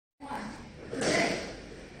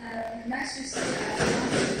next you see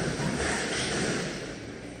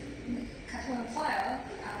carton file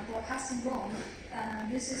broadcasting room.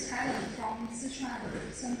 This is Helen from Sichuan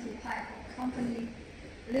Senpu Pipe Company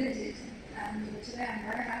Limited. And today I'm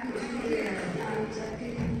very happy to be here and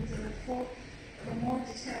give you the more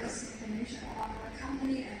details information about our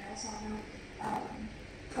company and also our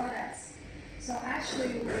products. So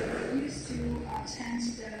actually we used to change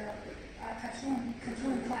the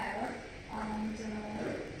control file and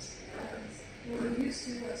we used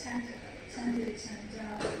to attend it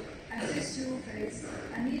and face-to-face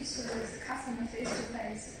and meet with the customer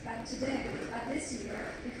face-to-face. But today, this year,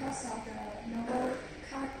 because of the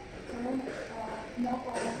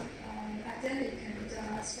novel epidemic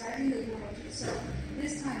and spreading the world, so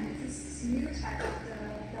this time it is new type of the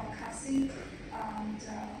broadcasting, and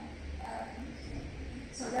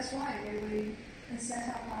so that's why we set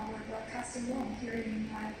up our broadcasting room here in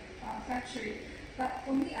my factory. But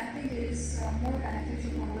for me, I think it is more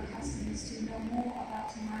beneficial for our customers to know more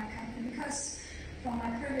about my company, because from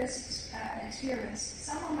my previous experience,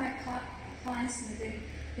 some of my clients,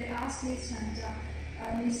 they ask me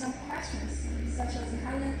some questions, such as,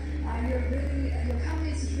 Helen, your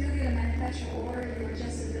company is really a manufacturer or you're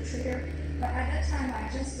just a trader? But at that time,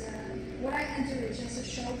 what I can do is just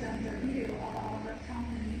show them the video of our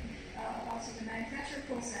company, about the manufacturing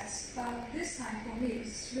process. But this time for me,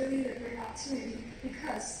 it's really a great opportunity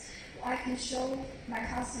because I can show my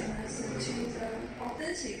customers to the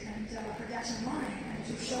authentic and production line and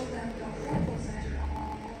to show them the whole procedure of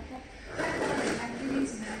our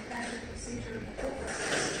activities and manufacturing procedure in the whole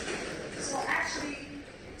process. So actually,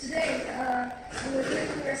 today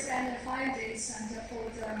we're spending 5 days and for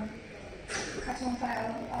the carton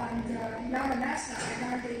file, and now the next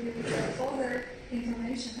time I'm going to give you further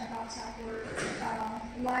information about our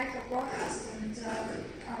live broadcast and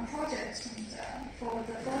project for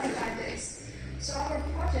the following 5 days. So our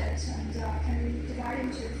project can be divided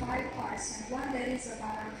into 5 parts, and one that is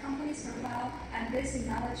about our company's profile and basic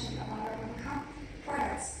knowledge about our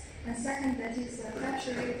products. And second, that is the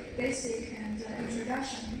factory basic and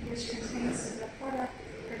introduction, which contains the product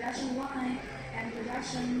production line and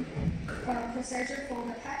production procedure for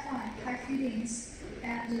the pipeline, pipe fittings,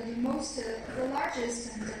 and the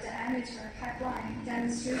largest and the diameter pipeline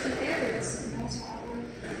demonstration areas, and also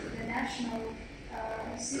the national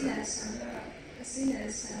CNS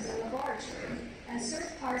and the laboratory. And third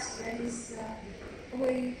part that is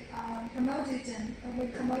we're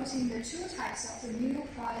promoting the 2 types of the new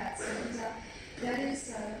products, and that is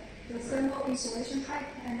the thermal insulation pipe,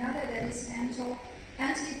 another that is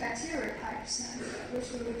antibacterial pipes, which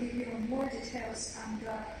will give you more details on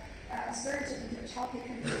the third topic.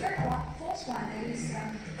 And the fourth one is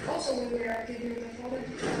also we will give you the further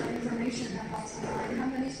information about our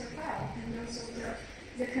company's profile and also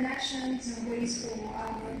the connections and ways for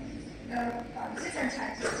different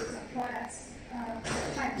types of products,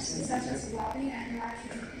 types such as welding and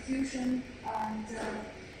electric fusion, and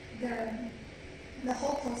the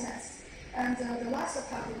whole process. And the last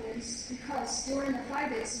part is because during the 5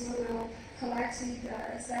 days we will collect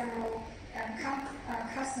several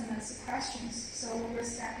customers' questions. So we will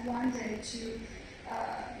set 1 day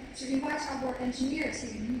to invite our engineer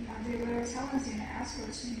team. They will talented and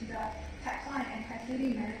experts in the pipeline and pipe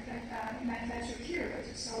fitting manufacturing period.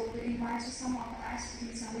 So we invite some of the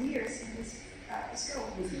experts and leaders in this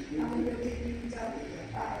scope. And we will give you the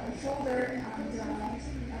further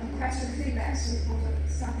question feedbacks for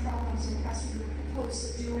some problems the customer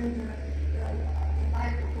proposed during the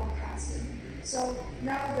live broadcasting. So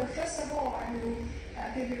now, first of all, I will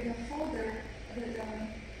give you the further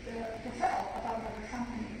the profile about our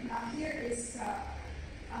company. Now here is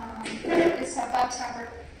it's about our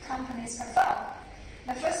company's profile.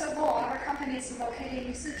 Now, first of all, our company is located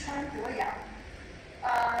in Sichuan, Guiyang.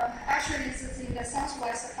 Actually, this is in the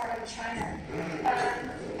southwest part of China.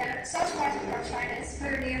 And southwest part of China is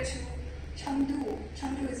very near to Chengdu.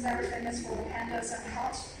 Chengdu is very famous for pandas and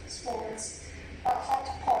hot sports. Hot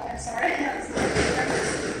pot, I'm sorry. And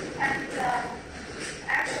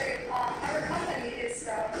actually, our company is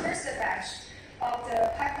the first batch of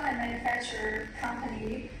the pipeline manufacturer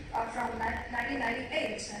company from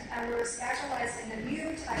 1998, and we're specialized in the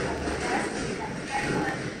new type of capacity of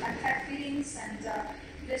pipeline and pipe fittings and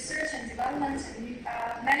research and development and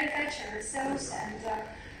manufacture, sales, and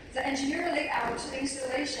the engineering layout,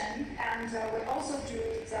 installation, and we also do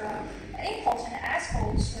the import and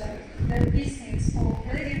export the business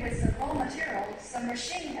related with the raw materials, the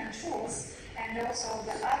machine and tools, and also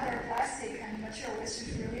the other plastic and materials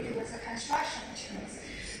related with the construction materials.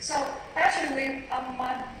 So actually, our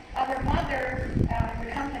mother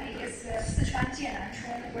company is Sichuan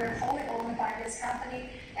Jiananchun. We're wholly company,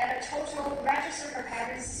 and the total registered per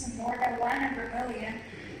capita is more than 100 million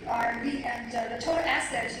RMB, and the total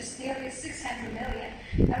assets is nearly 600 million.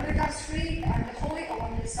 And we got three the wholly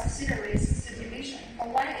owned subsidiaries, the division.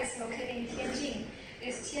 One is located in Tianjin,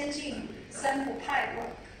 is Tianjin Senpu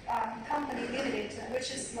Pipe Company Limited,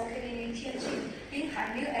 which is located in Tianjin,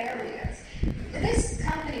 Binhai new areas. This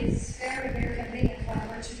company is very, very convenient for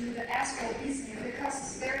us to do the export business because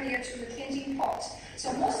it's very near to the Tianjin port.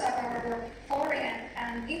 So most of our foreign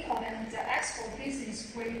and import and export business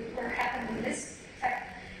will happen in this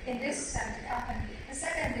company. The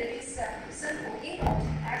second is Senpu import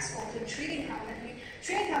export trading company.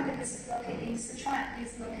 Trading company is located in Sichuan.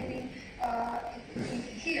 It's located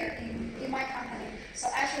here in my company. So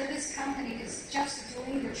actually, this company is just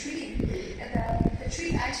doing the trading. The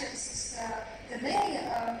trading items is the mainly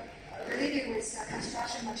related with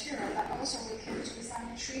construction material, but also we can do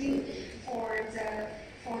some trading for the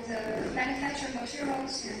manufacturing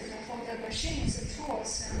materials and for the machines and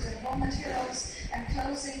tools and the raw materials and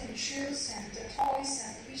clothing and shoes and toys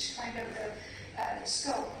and each kind of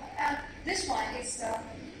scope. And this one is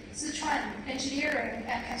Sichuan Engineering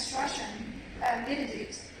and Construction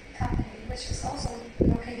Limited company, which is also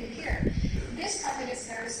located here. This company is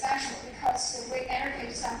very special because we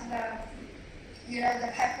allocate some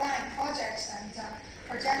the pipeline projects and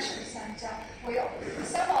projections, and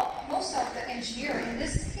most of the engineering in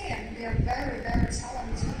this team, they are very, very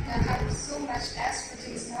talented and have so much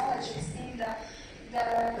expertise, knowledge in the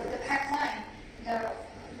pipeline, the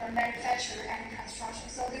manufacture and construction.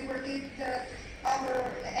 So they will give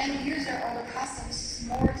our end user or the customers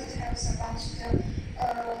more details about the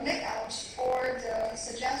layout or the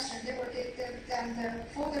suggestion. They will give them the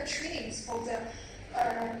further trainings for the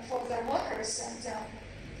workers and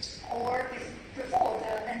or before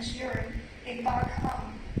the engineering embark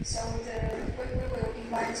on. So we will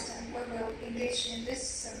invite them, we will engage in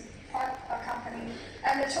this part company.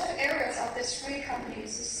 And the total areas of these three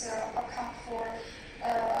companies is account for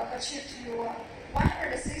achieved to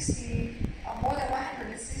 160, more than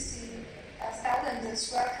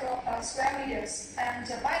 160,000 square meters. And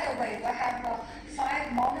by the way, we have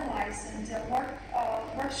 5 modernized and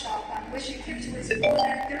workshop, which equipped with more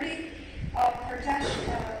than 30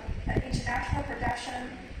 international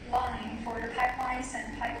production line for the pipelines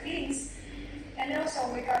and pipe fittings. And also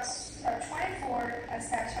we got 24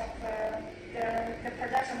 set of the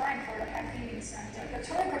production line for the pipe fittings. And the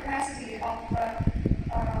total capacity of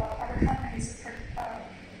our companies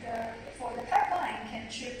for the pipeline can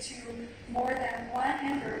ship to more than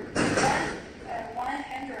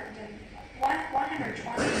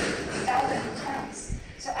 120,000 tons.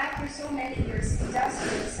 So after so many years,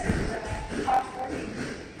 industrials and top 40,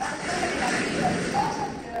 our company has a lot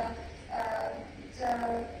of the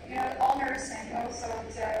honors and also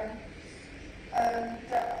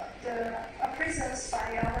the appraisals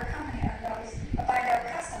by our company and by our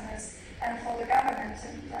customers and for the government.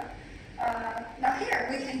 And now here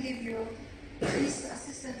we can give you, please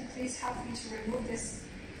assistant, please help me to remove this.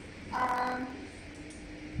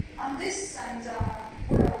 On this and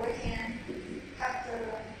where we can have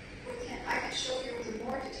I can show you the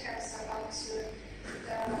more details about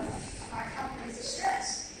my company's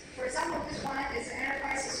strengths. For example, this one is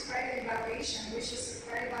Enterprises Credit Evaluation, which is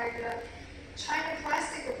created by the China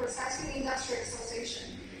Plastic Processing Industry Association.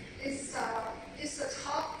 It's the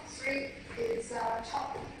top 3. It's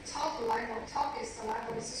top level. Top is the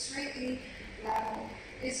level. It's a 3E level.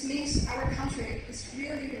 It means our country is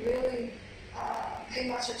really, really pay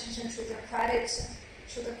much attention to the credit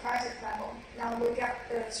level. Now we got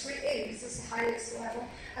the 3A, this is the highest level,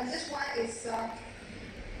 and this one is the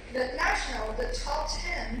top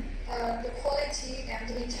 10, the quality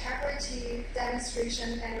and integrity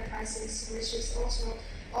demonstration enterprises, which is also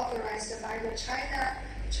authorized by the China,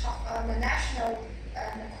 the National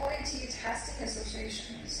Quality Testing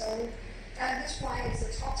Association. So this one is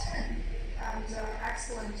the top 10 and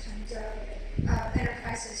excellent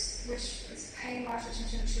enterprises, which is paying much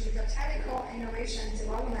attention to the technical innovation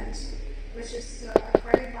development, which is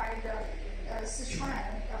accredited by the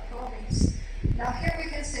Sichuan province. Now here we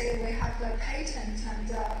can say we have the patent,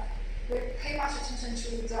 and we pay much attention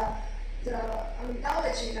to the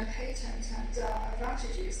knowledge in the patent and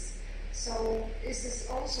advantages. So this is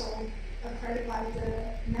also accredited by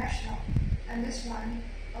the national, and this one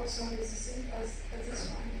also is the same as this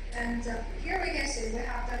one. And here we can see we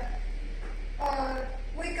have the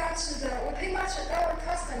we pay much our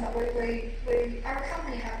customer. Our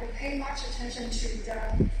company have to pay much attention to the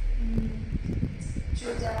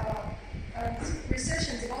research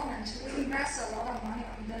and development. We invest a lot of money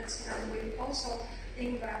on that. We also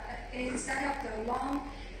invest instead of the long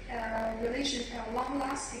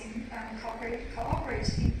long-lasting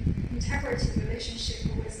cooperative integrity relationship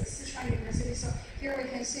with the Sichuan University. So here we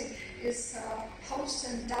can see is post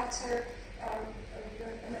and doctor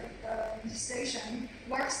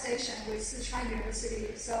workstation with Sichuan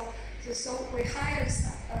University. So we hired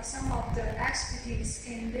some of the expertise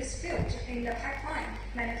in this field, in the pipeline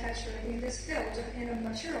manufacturing, in this field, in the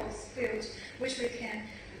materials field, which we can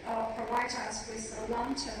provide us with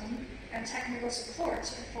long-term and technical support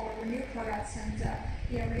for the new products and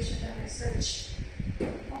innovation and research.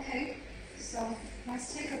 Okay, so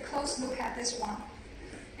let's take a close look at this one.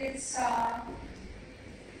 It's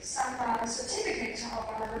some certificate of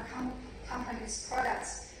our company's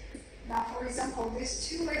products. Now, for example, this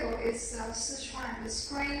 2 label is Sichuan, the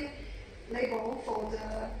screen label for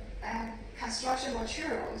the construction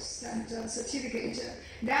materials and certificate.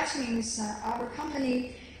 That means our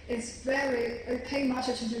company is pay much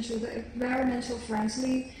attention to the environmental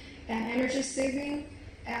friendly and energy saving,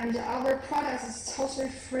 and our product is totally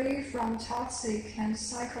free from toxic and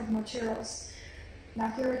cycled materials. Now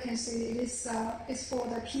here we can see it's for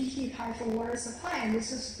the PE pipe for water supply, and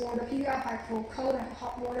this is for the PVR pipe for cold and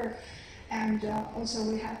hot water. And also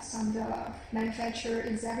we have some manufacturer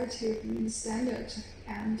executive standard,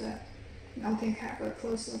 and I think have a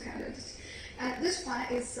close look at it. And this one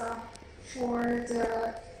is for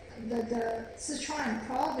the Sichuan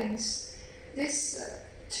province. This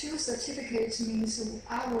 2 certificates means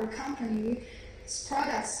our company's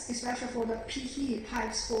products, especially for the PE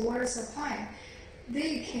pipes for water supply,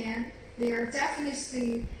 they are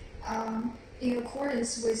definitely in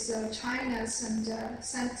accordance with China's and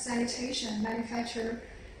sanitation manufacturer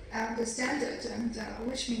the standard, and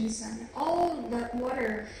which means all the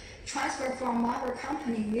water transferred from our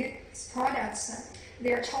company's products,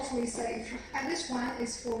 they are totally safe. And this one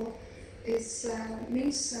is for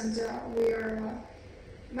means, and we are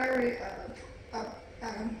very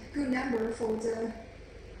good number for the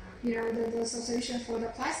the association for the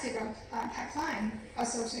plastic pipeline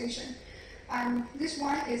association. This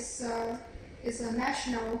one is a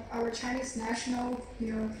national, our Chinese national,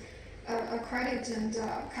 accredited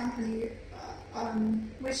company,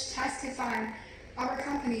 which testify our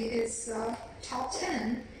company is top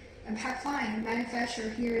 10 pipeline manufacturer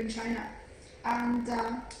here in China, and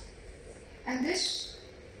this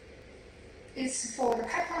is for the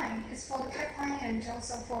pipeline. It's for the pipeline and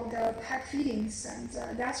also for the pipe fittings, and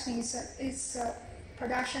that means it's a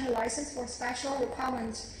production license for special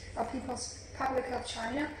requirement of People's Republic of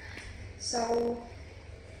China. So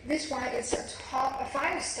this one is a top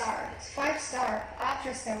 5-star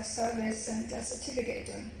after-sales service and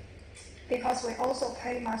certificate, because we also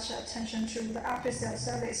pay much attention to the after-sales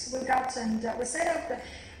service. We set up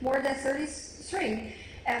more than 33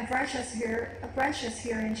 branches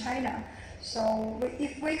here in China. So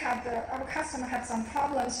if we have our customer have some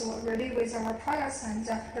problems already with our products, and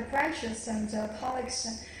the branches and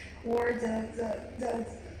colleagues or the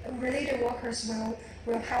related workers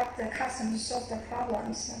will help the customer solve the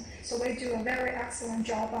problems. So we do a very excellent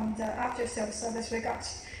job on the after-sales service.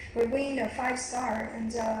 We win the 5-star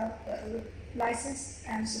and license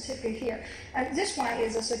and certificate here. And this one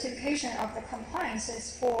is a certification of the compliance.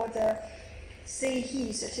 It's for the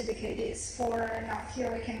CE certificate. Is for, now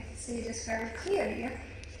here we can see this very clearly,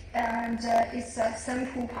 and it's a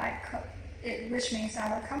Senpu pipe, which means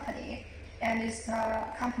our company, and it's the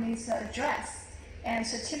company's address and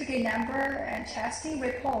certificate number and testing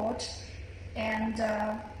report, and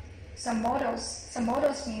some models. Some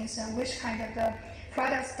models means which kind of the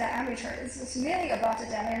product's diameter. It's mainly about the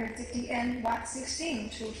diameter DN 116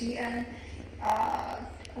 to DN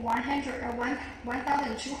 100 or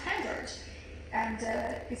 1200. And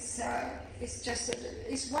it's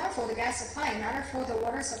one for the gas supply, another for the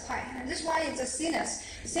water supply. And this one is the CNES.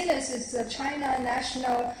 CNES is the China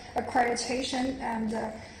National Accreditation and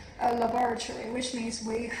Laboratory, which means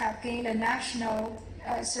we have gained a national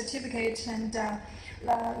certificate and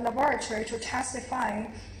laboratory to testify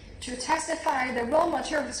the raw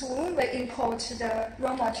materials. When we import the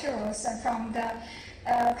raw materials from the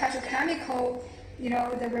petrochemical,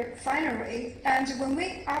 the refinery, and when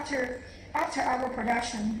we after our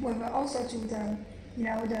production, we will also do the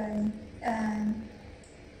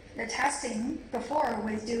testing before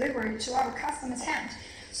we deliver it to our customer's hand.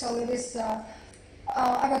 So it is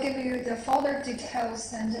I will give you the further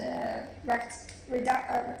details and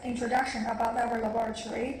introduction about our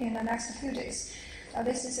laboratory in the next few days.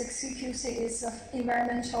 This is CQC, is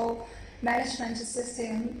environmental management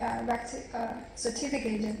system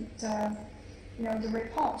certificate. The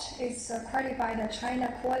report is accredited by the China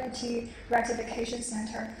Quality Rectification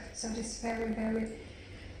Center. So this is very, very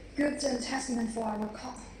good testament for our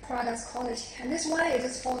products quality. And this one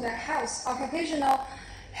is for the health, occupational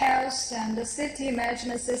health and the safety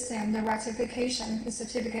management system, the ratification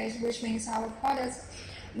certificate, which means our products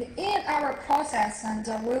in our process, and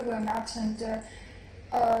we will not, and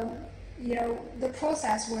the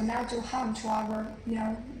process will not do harm to our,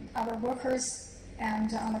 our workers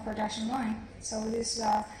and on the production line. So this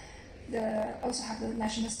also have the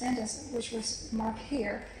national standards, which was marked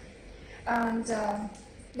here. And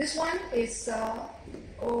this one is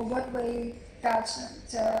what we got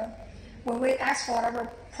when we export our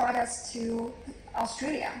products to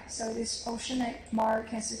Australia. So this oceanic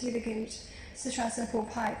mark and certificate Sichuan Senpu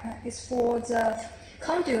pipe is for the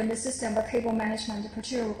conduit in the system of cable management, the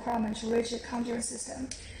particular requirement to rigid conduit system.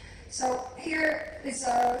 So here is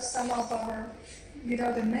some of our,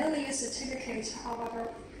 the mailing certificate of our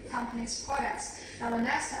company's products. Now the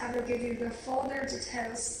next I will give you the further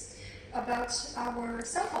details about our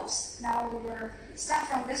samples. Now we will start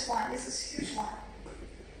from this one. This is a huge one.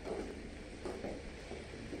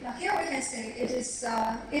 Now here we can see it is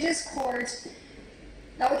called.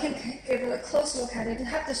 Now we can give a close look at it. It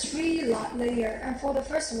has the 3 layers, and for the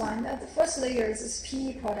first one, the first layer is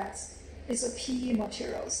PE products. It's a PE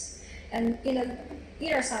materials, and in the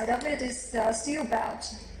inner side of it is the steel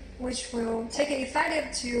belt, which will take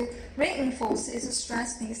effective to reinforce its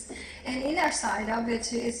strengthness. And inner side of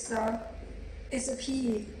it is a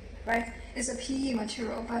PE, right? It's a PE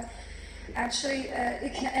material, but actually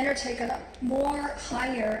it can undertake a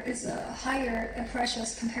higher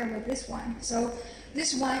pressures compared with this one. So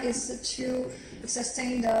this one is to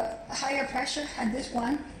sustain the higher pressure, and this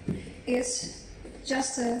one is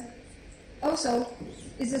just also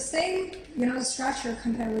is the same structure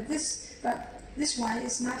compared with this, but this one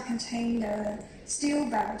is not contain the steel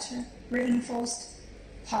belt reinforced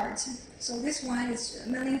part. So this one is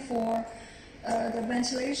mainly for the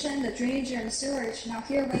ventilation, the drainage, and the sewage. Now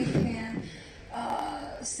here we can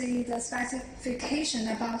see the specification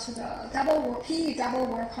about the PE double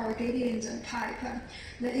wall corrugated pipe.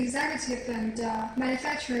 The executive and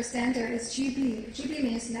manufacturer standard is GB. GB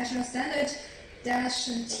means National Standard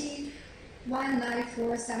T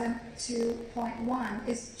 19472.1.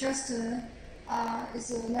 It's just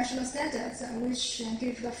it's a national standard which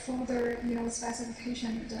give the further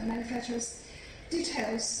specification, the manufacturer's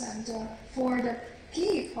details, and for the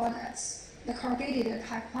PE products, the corrugated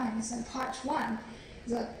pipelines, and part 1,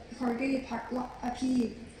 the corrugated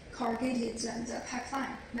PE corrugated and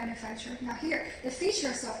pipeline manufacturer. Now here, the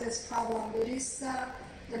features of this problem, it is the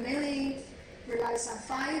mainly relies on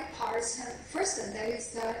 5 parts. First, that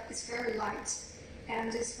is it's very light,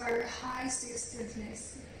 and it's very high steel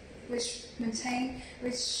stiffness, which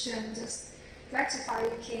rectify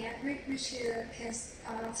which can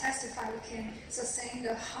testify can sustain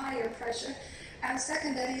the higher pressure. And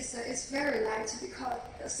second, that is it's very light, because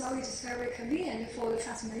so it is very convenient for the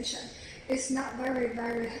transmission. It's not very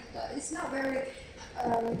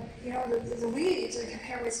the weight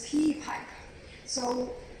compared with PE pipe.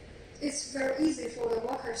 So it's very easy for the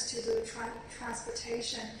workers to do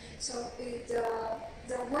transportation. So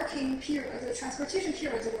the working period, the transportation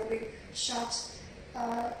period will be short.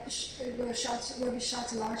 Will be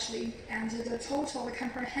short largely, and the total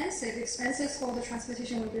comprehensive expenses for the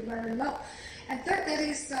transportation will be very low. And third, that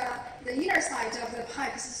is the inner side of the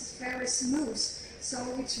pipe is very smooth, so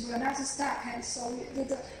it will not stuck, and so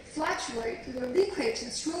the fluctuate, the liquid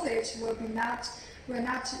through it will not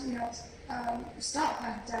stop,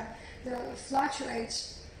 and the fluctuate,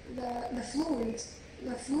 the fluid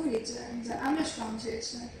and the understrand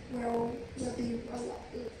will be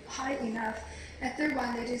high enough. And third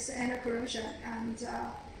one, it is anti-corrosion, and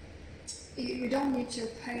you don't need to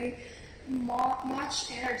pay much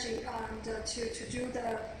energy to do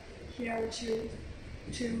the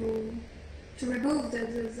to remove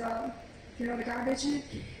the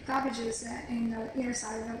garbages in the inner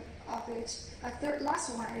side of it. A third last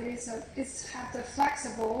one, it have the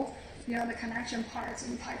flexible the connection parts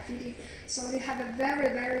in pipe feeding, so they have a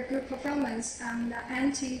very good performance and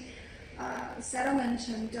anti sediment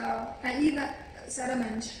and even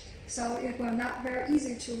sediment, so it will not very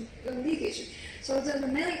easy to leakage. So the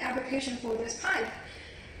main application for this pipe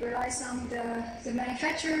relies on the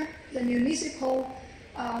manufacturer, the municipal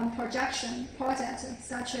projects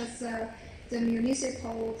such as the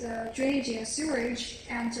municipal, the drainage and sewage,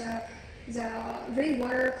 and the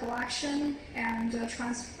rainwater collection, and the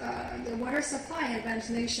water supply and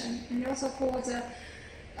ventilation, and also for the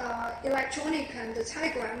electronic and the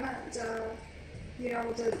telegram,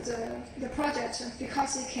 the project,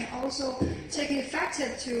 because it can also take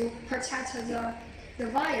effective to protect the the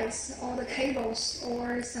wires or the cables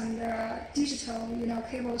or some digital,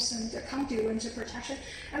 cables and the conduit and protection.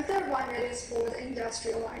 And third one is for the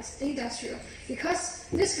industrial, because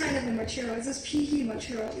this kind of material, this PE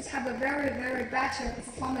material, it have a very, very better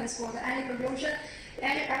performance for the anti-corrosion,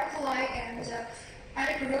 anti-alkali, and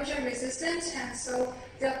anti-corrosion resistant. And so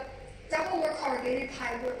the double wall corrugated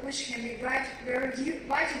pipe, which can be very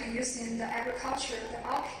widely used in the agriculture, the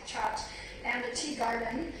orchard, and the tea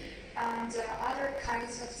garden, and other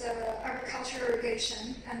kinds of the agricultural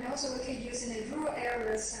irrigation, and also we can use in the rural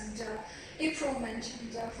areas and improvement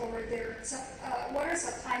and for their water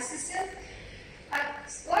supply system.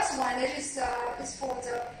 Last one is for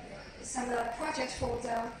some projects for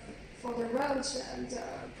the roads and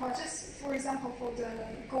projects, for example, for the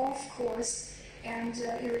golf course and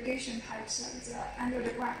irrigation pipes and under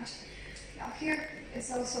the ground. Now here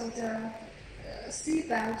is also the seat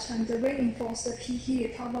belt and the reinforced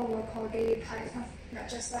PE double wall corrugated pipe,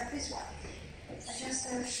 just like this one. I just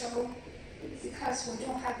show because we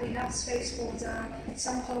don't have enough space for the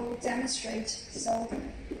sample demonstrate, so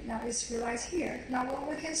now it's realized here. Now what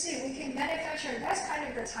we can see, we can manufacture, that's kind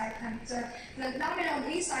of the type, and the nominal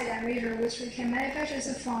inside diameter which we can manufacture is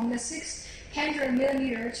from the 600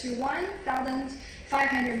 millimeter to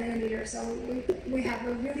 1,500 millimeter. So we have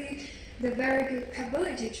a really the very good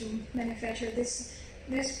capability to manufacture this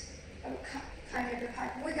kind of the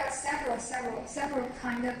pipe. We got several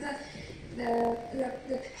kind of the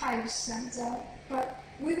pipes, and but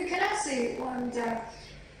we cannot say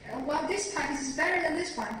this pipe is better than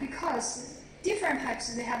this one, because different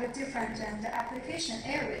pipes, they have a different application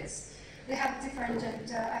areas. They have different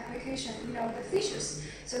application, the features.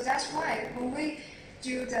 So that's why when we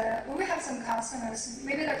have some customers,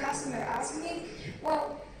 maybe the customer asks me,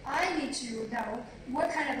 well, I need to know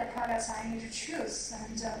what kind of products I need to choose,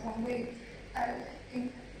 and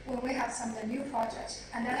when we have some new projects,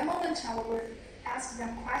 and at the moment I will ask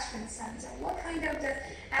them questions and what kind of the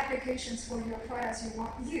applications for your products you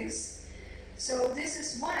want to use. So this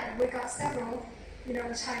is why we got several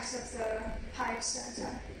types of the pipes,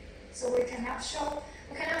 and so we cannot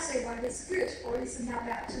say whether it's good or it's not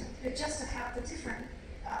bad. They just have the different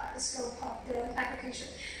scope of the application.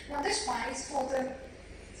 Now this one is for the,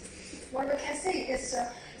 what we can say is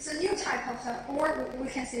it's a new type of or we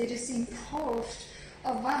can say it is improved,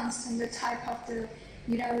 advanced in the type of the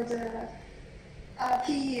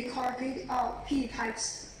PE corrugated PE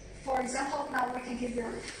pipes. For example, now we can give you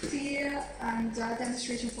a feel and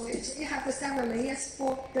demonstration for it. You have the several layers.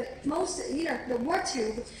 For the most, the water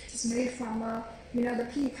tube is made from the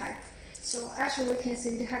PE pipe. So actually, we can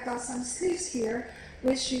see they have got some sleeves here,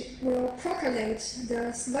 which will percolate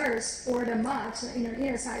the slurs or the mud in the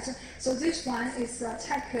inner side. So this one is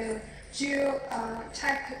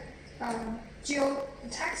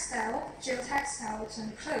geotextile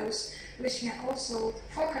and clothes, which can also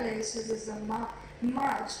percolate the mud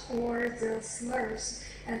or the slurs.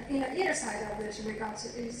 And in the inner side of it, we got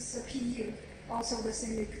is the PU, also the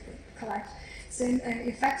same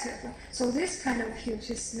effective. So this kind of huge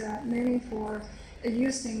is mainly for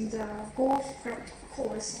using the golf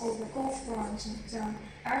course or the golf front. And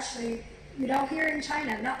actually, here in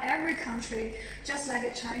China, not every country, just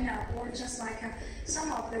like China or just like some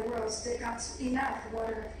of the worlds, they got enough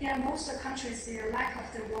water. In most countries, they lack of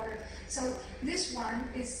the water. So this one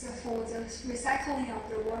is for the recycling of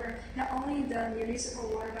the water, not only the municipal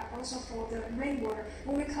water, but also for the rainwater.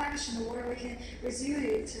 When we collect the water, we can reuse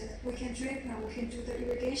it, we can drink, and we can do the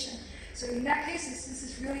irrigation. So in that case, this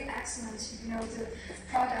is really excellent, the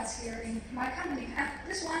products here in my company. And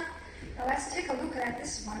this one, let's take a look at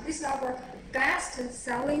this one. This is our best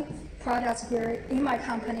selling products here in my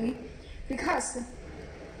company, because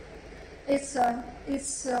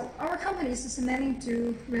our company is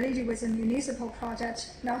mainly related with a municipal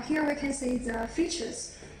project. Now here we can see the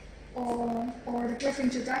features or the brief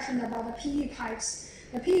introduction about the PE pipes.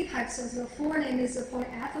 The PE pipes, so the full name is the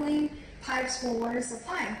polyethylene pipes for water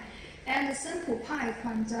supply. And the Senpu pipe,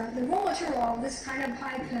 and the raw material of this kind of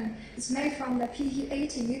pipe is made from the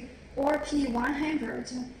PE80 or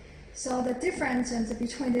PE100. So the difference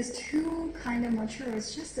between these two kind of materials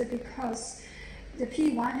is just because the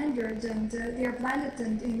PE100 and they are blended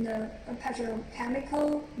in the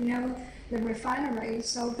petrochemical, the refinery.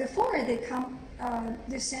 So before they come,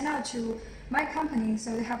 they send out to my company,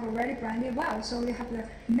 so they have already blended well. So they have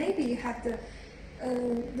maybe have the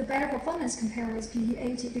better performance compared with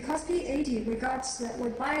PE80, because PE80 we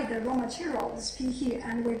buy the raw material, this PE,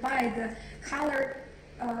 and we buy the color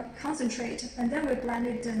concentrate, and then we blend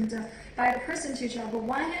it and by the percentage of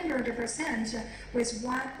 100% with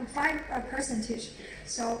 5%.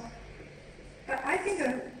 So, but I think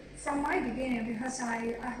from my beginning, because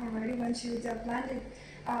I already went to the blended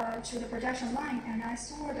to the production line, and I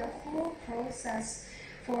saw the whole process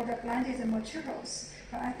for the blended materials.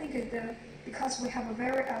 But I think because we have a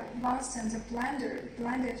very advanced and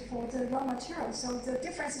blended for the raw material, so the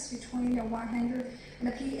differences between the 100 and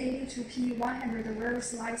the P80 to P100 are very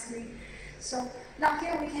slightly. So now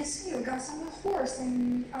here we can see we got some holes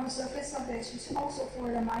on the surface of it. It's also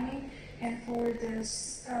for the mining and for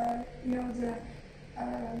this,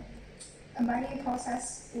 mining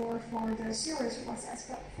process or for the sewage process.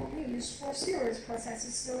 But for me, for sewage process,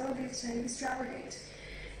 it's a little bit extravagant.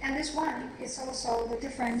 And this one is also the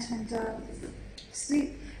different and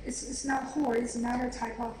sleep. It's not hole. It's another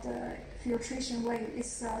type of the filtration way.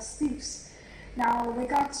 It's sleeves. Now we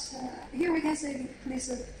got here. We can see. Please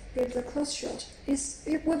give the close shot.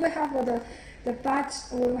 We will have the butt.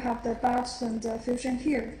 We will have the butt and the fusion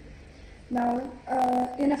here. Now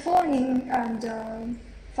in the following and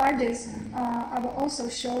 5 days, I will also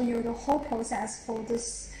show you the whole process for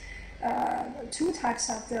this 2 types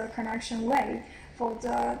of the connection way for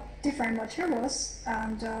the different materials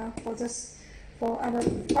and for our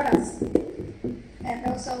products, and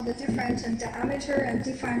also the different diameter and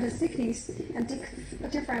different thickness and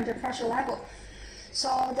different pressure level.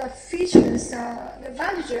 So the features, the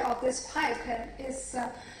advantage of this pipe is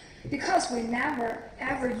because we never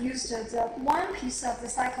ever used the one piece of the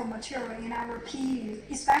cycle material in our PE,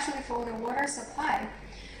 especially for the water supply.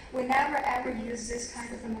 We never ever use this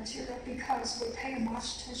kind of material because we pay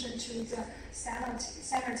much attention to the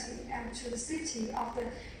sanity and to the safety of the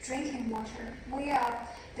drinking water. We are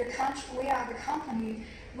the company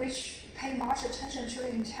which pay much attention to the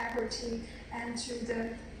integrity and to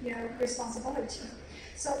the responsibility.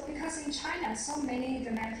 So because in China, so many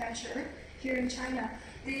the manufacturer here in China,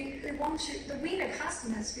 they want to win the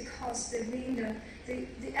customers because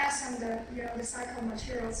they add some the cycle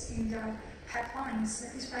materials in the pipelines,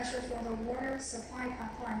 especially for the water supply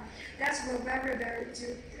pipeline. That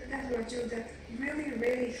will do the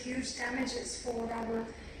really huge damages for our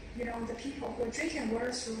the people who are drinking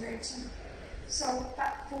water through it. So,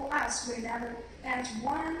 but for us, we never add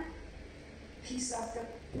one piece of the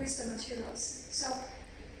waste materials. So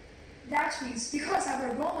that means because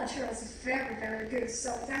our raw materials is very good,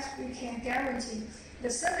 so that we can guarantee the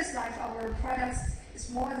service life of our products is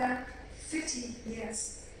more than 50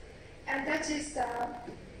 years. And that is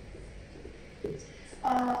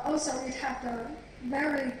also it have the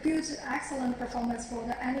very good, excellent performance for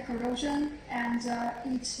the anti-corrosion, and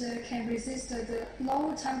it can resist the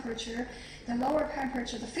low temperature. The lower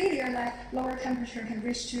temperature, the failure that lower temperature can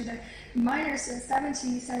reach to the minus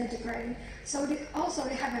 70 centigrade. So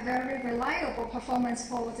they have a very reliable performance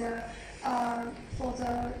for the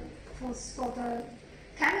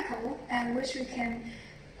chemical, and which we can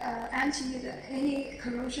anti any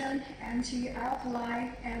corrosion, anti-alkali,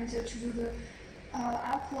 and to do the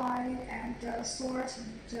alkali and sort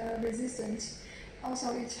resistant.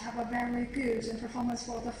 Also, it have a very good performance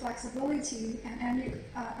for the flexibility and any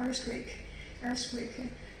earthquake. Because we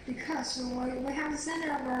have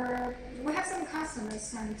we have some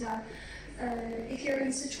customers, and here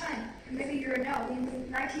in Sichuan, maybe you know, in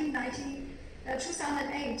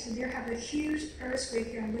 2008, there have a huge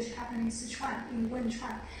earthquake which happened in Sichuan, in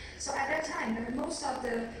Wenchuan. So at that time, most of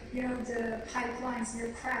the the pipelines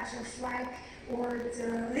they cracked or flag or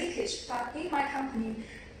the leakage. But in my company,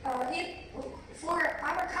 for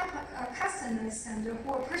our customers and who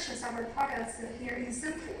purchase our products here in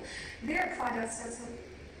Senpu, their products are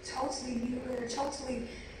totally new, totally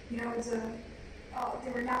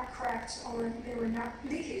they were not cracked or they were not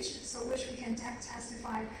leakage. So which we can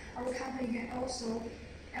testify. Our company can also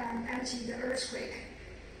anti the earthquake.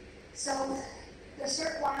 So the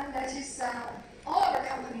third one, that is all our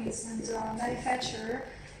companies and manufacturer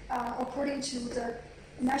according to the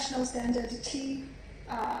national standard T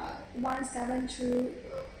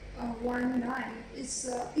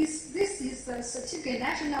 17219. This is the certificate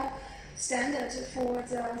national standard for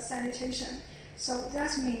the sanitation. So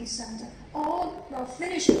that means that all the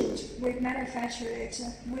finished good we manufacture it,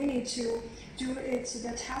 we need to do it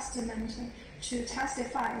the testament to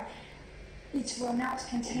testify it will not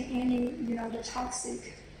contain any the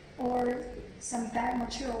toxic or some bad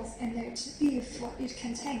materials in it. If it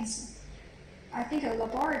contains, I think a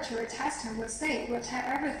laboratory tester will test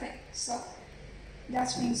everything. So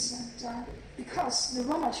that means that because the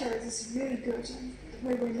raw material is really good,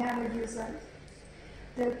 we will never use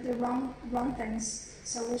the wrong things.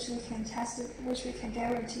 So which we can test it, which we can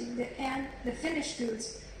guarantee. The finished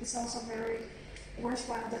goods is also very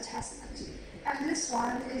worthwhile the testament. And this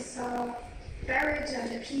one is buried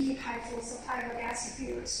the PE pipe for supply of gas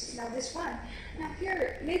fuels. Now this one. Now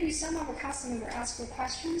here, maybe some of the customers will ask for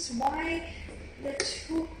questions. Why the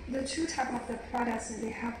two type of the products, they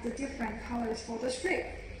have the different colors for the strip?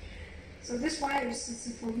 So this one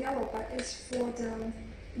is for yellow, but it's for the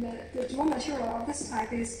raw material of this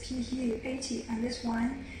type is PE 80, and this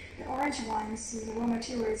one, the orange one, is the raw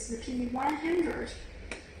material is the PE 100.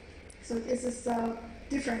 So this is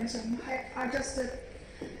different. I just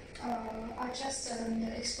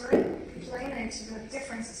explained the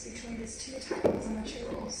differences between these two types of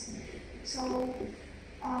materials. So,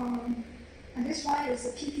 and this one is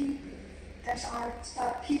a PP-R.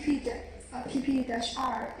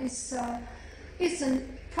 PP-R is it's a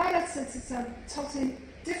product that is totally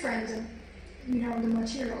different. The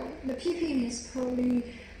material. The PP means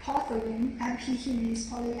polypropylene, and PE means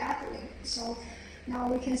polyethylene. So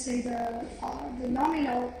now we can say the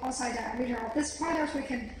nominal outside diameter of this product we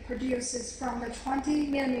can produce is from the 20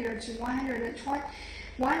 millimeter to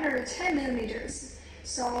 110 millimeters.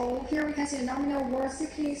 So here we can see the nominal wall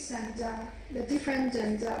thickness and the different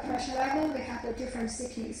pressure level. We have the different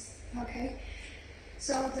thickness. Okay,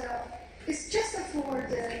 so it's just for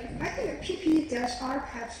I think the PP-R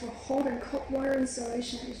pipes for hold and cold water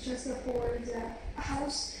insulation is just for the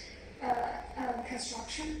house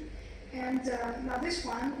construction. And now this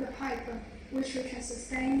one, the pipe, which we can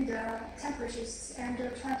sustain the temperatures under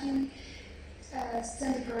 20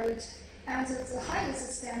 centigrade, and the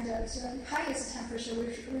highest standard, highest temperature,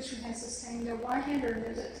 which we can sustain the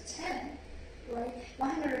 110, right?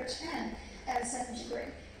 110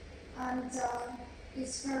 centigrade, and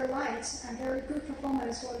it's very light and very good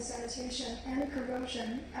performance for the sanitation and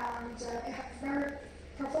corrosion, and it has very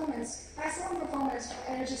excellent performance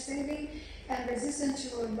for energy saving and resistant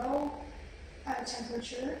to a low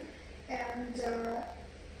temperature, and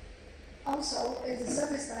also the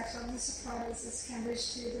service life of this product can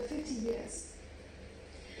reach to the 50 years.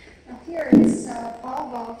 Now here is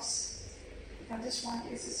ball box. Now this one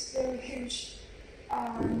is very huge.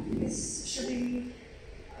 It should be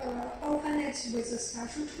open it with a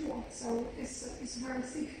special tool, so it's very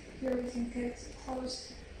thick. Here we can get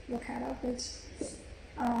close look at it.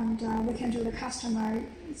 And we can do the customize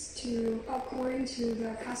according to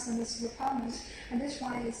the customer's requirement. And this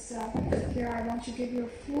one is here. I want to give you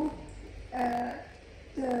full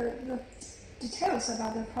the details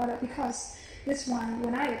about the product, because this one,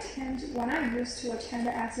 when I used to attend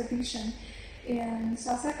the exhibition in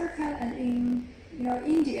South Africa and in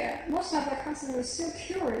India, most of the customers were still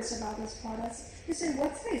curious about this product. They say,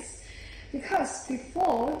 "What's this?" Because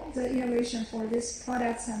before the innovation for this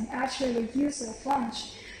product, actually we use the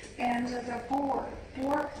flange and the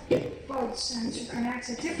bolts and to connect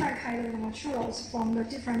different kind of materials from the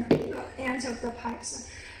different ends of the pipes.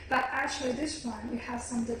 But actually this one, it has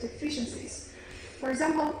some of the deficiencies. For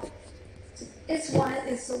example, this one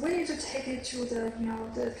is we need to take it to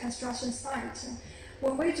the construction site.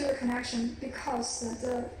 When we do the connection, because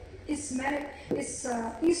it's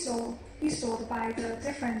installed by the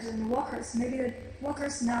different workers. Maybe the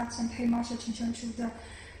workers not pay much attention to the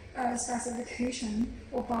specification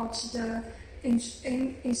about the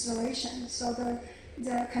installation. So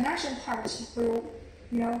the connection part will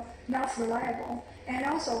not reliable. And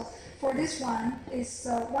also for this one, is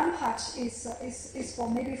one part is for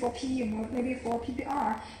maybe for PE or maybe for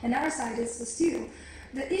PPR. Another side is the steel.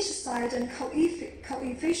 Each side and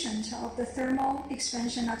coefficient of the thermal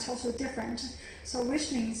expansion are totally different. So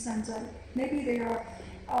which means that maybe they are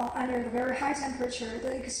under the very high temperature,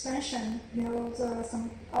 the expansion,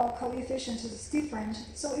 some coefficient is different.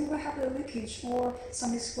 So it will have a leakage or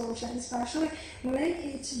some explosion, especially when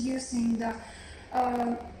it's used in the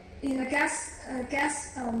gas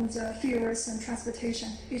fuels and transportation.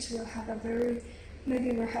 It will have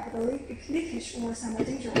maybe will have the leakage or some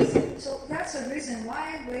dangerous. So that's the reason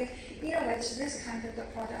why we innovate this kind of the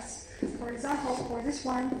products. For example, for this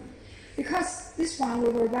one, because this one we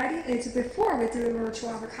were writing it before we deliver to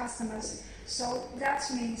our customers. So that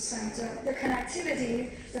means that the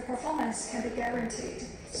connectivity, the performance can be guaranteed.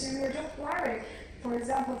 So you don't worry. For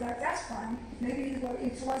example, that one maybe it will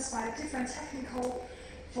influenced by different technical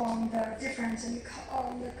from the different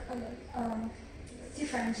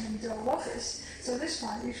workers. So this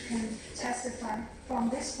one you can testify from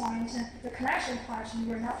this point, the connection part you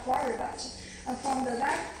will not worry about. And from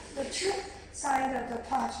the two side of the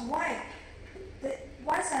part, why? The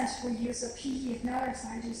one side we use a PE, another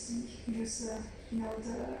side use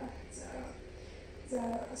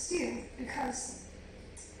the steel, because,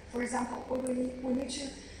 for example, we need to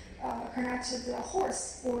connect the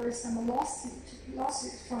hose or some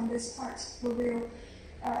lawsuit from this part. We will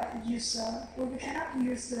we cannot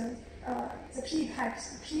use the PE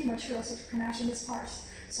pipes, PE materials to connection this part.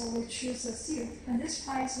 So we choose a steel. And this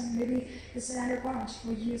pipe, maybe it's underground,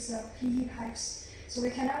 we use PE pipes. So we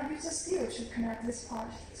cannot use the steel to connect this part.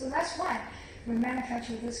 So that's why we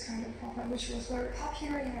manufacture this kind of product, which was very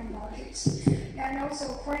popular in our market. And also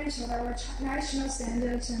according to our national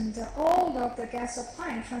standards and all of the gas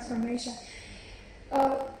supply and transformation,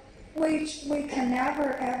 we can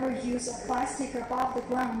never ever use a plastic above the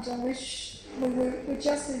ground, which we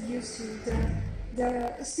just use to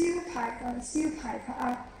the steel pipe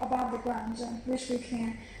above the ground, which we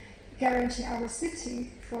can guarantee our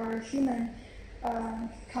safety for human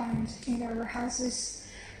kind in our houses.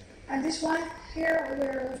 And this one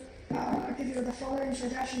here will give you the further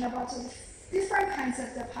introduction about the different kinds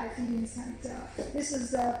of the pipe fittings. And this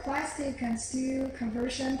is the plastic and steel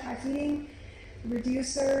conversion pipe fitting,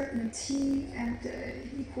 reducer, and T and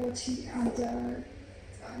equal T, and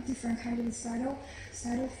different kinds of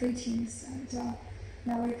saddle fittings. And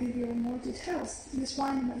now I give you more details. This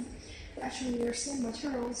one actually they're same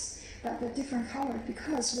materials but the different color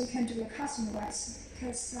because we can do a customized.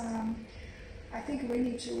 Because I think we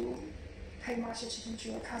need to pay much attention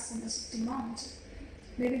to a customer's demand.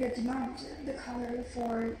 Maybe the color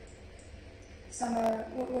for some,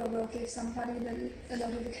 we'll give somebody the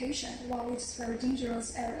notification while it's very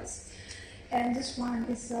dangerous areas. And this one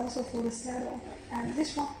is also for the saddle. And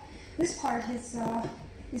this part is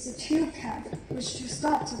a tube cap, which to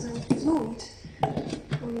stop the fluid.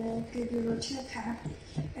 We will give you the tube cap.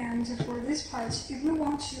 And for this part, if we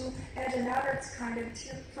want to add another kind of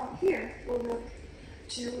tube from here, we will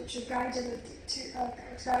to guide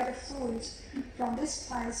the fluid from this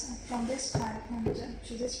pipe and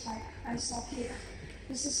to this pipe and stop here.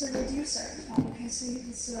 This is a reducer. You can see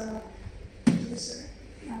it's a reducer.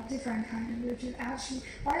 Different kind of reducer. Actually,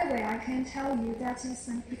 by the way, I can tell you that is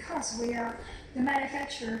because we are the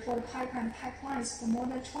manufacturer for the pipe and pipelines for more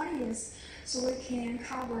than 20 years. So we can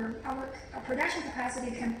cover, our production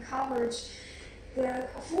capacity can cover the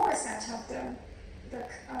full set of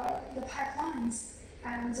the pipelines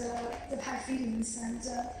and the pipe fittings, and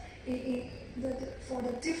for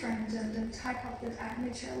the different type of the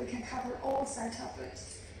diameter, we can cover all set of it.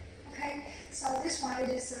 Okay, so this one it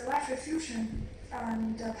is electric fusion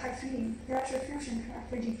and pipe fitting, electric fusion pipe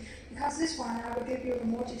fitting. Because this one I will give you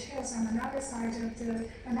more details on another side of the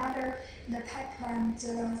pipe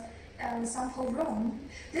and sample room.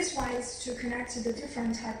 This one is to connect to the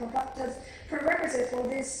different type of, but the prerequisite for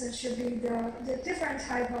this should be the different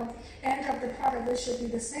type of end of the product. This should be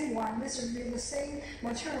the same one. This should be the same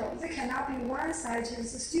material. They cannot be one side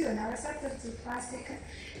is the steel, another side is the plastic.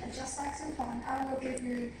 And just like this one, I will give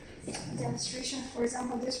you a demonstration. For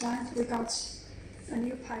example, this one we got a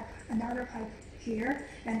new pipe, another pipe here,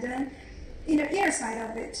 and then in the inner side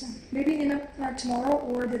of it, maybe in tomorrow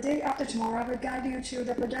or the day after tomorrow, I will guide you to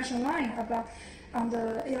the production line about on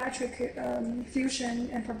the electric fusion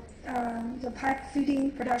and the pipe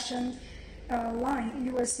fitting production line.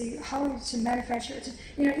 You will see how it's manufactured.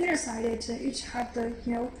 In the inner side, it each have the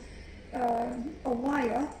a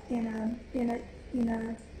wire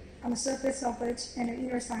on the surface of it and the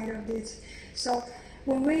inner side of it. So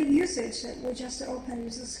when we use it, we just open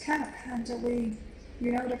this cap and we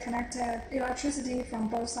to connect electricity from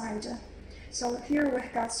both sides. So here we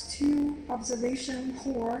got two observation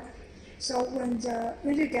pole. So when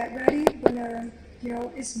you get ready, when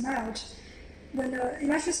it's melt, when the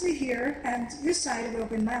electricity here and this side will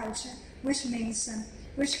be melt, which means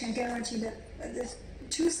which can guarantee that the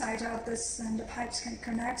two sides of this and the pipes can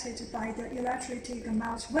connect it by the electric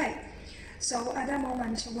melt way. So at that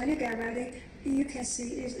moment, when you get ready, you can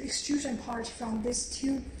see is extrusion part from this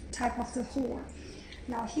two type of the hole.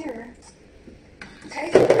 Now here,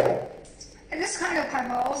 okay, and this kind of pipe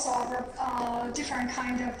also have different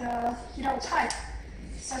kind of the type,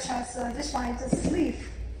 such as this one is a sleeve,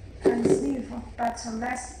 but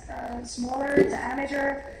less smaller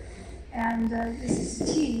diameter, and this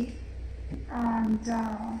is T, and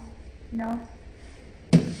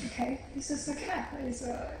okay, this is the cap. It's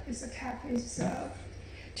a cap. It's a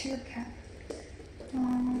tube cap.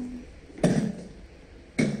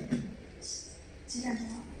 几点钟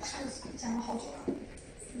了？讲了好久了。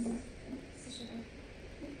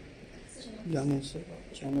2点40，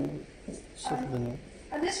讲了40分钟。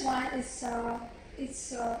And this one is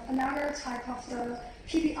it's another type of the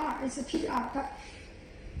PBR. It's a PBR, but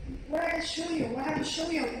what I have to show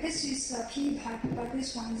you, this is a PE pipe, but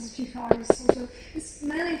this one is PBR. So it's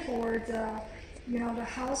mainly for the the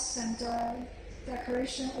house and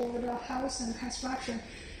decoration or the house and construction.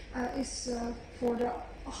 It's for the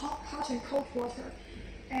hot and cold water.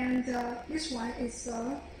 And this one is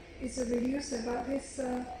reduced, but it's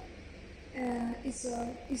a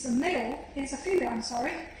male. It's a female. I'm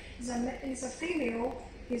sorry. It's a female.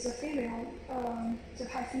 The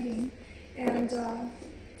pipe feeding, and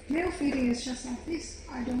male feeding is just like this.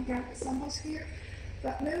 I don't get samples here,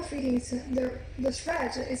 but male feeding is the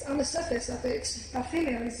thread is on the surface of it, but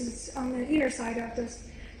female is on the inner side of the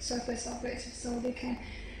surface of it, so they can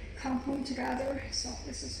come home together. So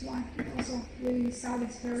this is one. Also, we saw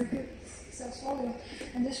it's very good sales volume,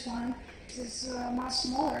 and this one is much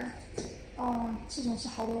smaller. 这种是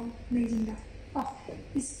好多内径的。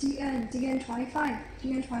It's DN25,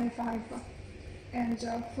 and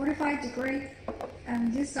 45 degree,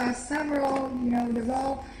 and these are several, the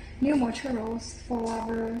raw new materials for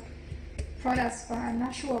our products, but I'm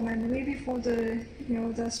not sure, maybe for the,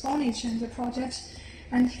 the sponge and the project.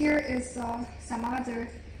 And here is some other,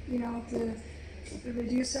 the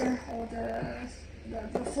reducer or the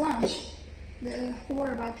flange, the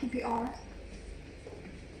order by PPR,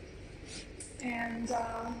 and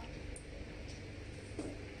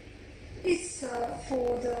it's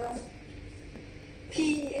for the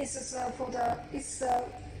P is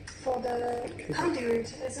for the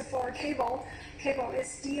conduit. It's for cable. Cable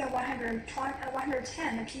is D110,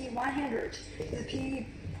 P100. The P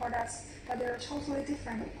products, but they're totally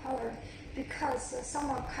different color because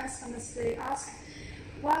some of customers they ask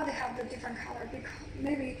why they have the different color. Because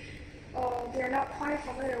maybe they're not quite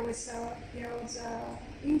familiar with the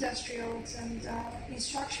industrial and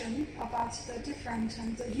instruction about the different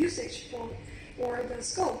and the usage for or the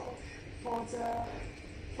scope for the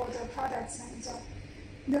products, and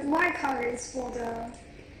the white color is for the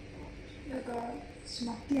那个什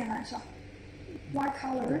么电缆上 white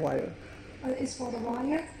color is for the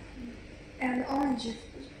wire, and orange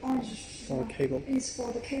cable is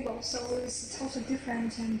for the cable. So it's totally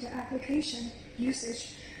different and application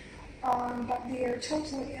usage. But they are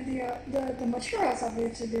totally, the materials of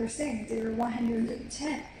it, they're same. They're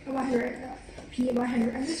 110, 100,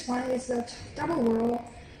 P100, and this one is the double wall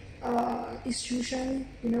extrusion,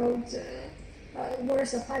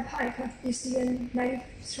 where's the pipe is the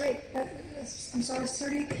 93, I'm sorry,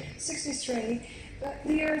 63. But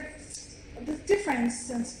the difference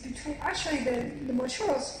between, actually the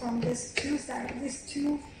materials from these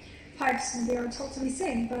two pipes, they are totally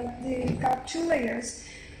same, but they got two layers.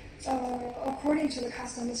 According to the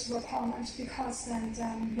customer's requirements, because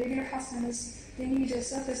regular customers, they need the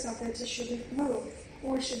surface of it should be blue,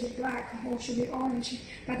 or should be black, or should be orange,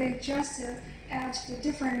 but they just add the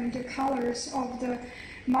different colors of the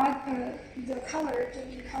color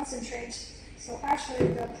to concentrate. So actually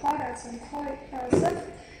the products and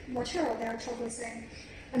material, they are totally same.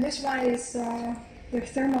 And this one is the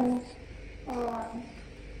thermal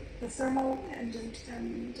and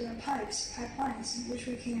pipelines, which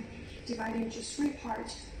we can divide into three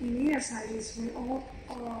parts. In the inner side is we all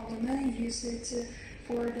the men use it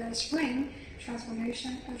for the spring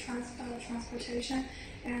transportation,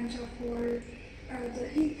 and for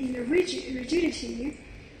in the rigidity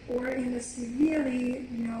or in the severely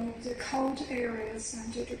the cold areas,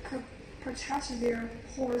 and to protect their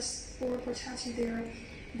horse or protect their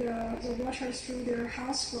the water through their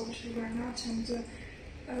household. We're not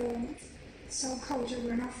so cold,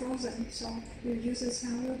 we're not frozen. So we use this,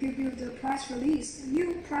 and we'll give you the press release,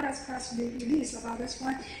 new products press release about this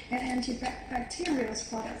one, and antibacterial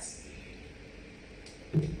products.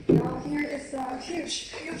 Now here is a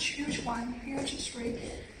huge one, huge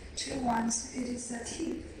two ones. It is a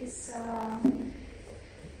T. It's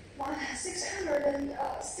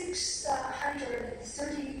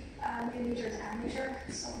 630 millimeter diameter.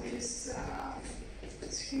 So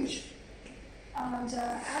it's huge. And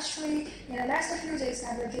actually, in the next few days,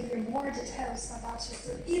 I will give you more details about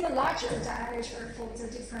the even larger diameter for the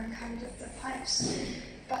different kinds of the pipes,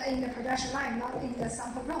 but in the production line, not in the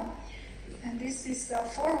sample room. And this is the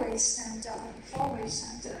four-ways and the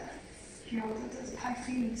pipe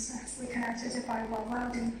fittings. We can identify by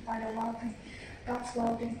welding, dot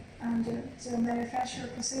welding, and the manufacturer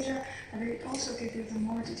procedure. And we also give you the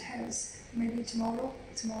more details, maybe tomorrow,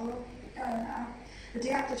 the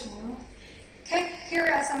day after tomorrow. Okay, here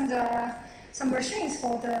are some machines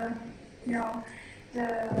for the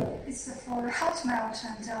it's for hot melt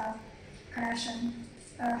and connection.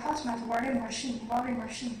 Hot melt welding machine.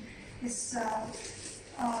 It's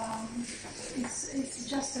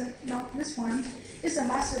just not this one. It's a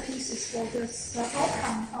masterpiece. It's for this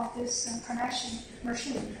outcome of this connection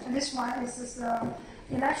machine. And this one is this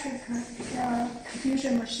electric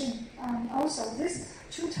fusion machine. Also, this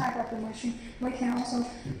two type of the machine we can also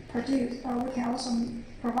produce, or we can also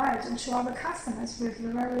provide to our customers with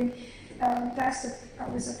very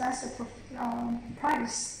with the best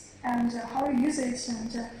price, and how you use it,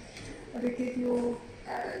 and we give you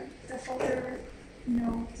the further,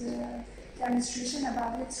 the demonstration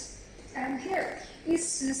about it. And here,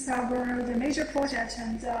 this is the major project,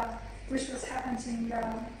 and which was happening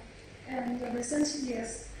in the recent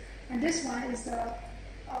years. And this one is the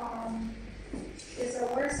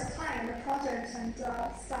water supply and the project and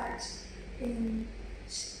site in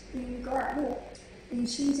Geerlu, in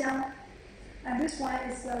Xinjiang. And this one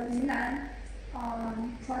is the Yunnan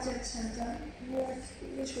project, and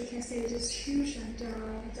which we can see it is huge, and the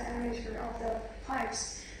diameter of the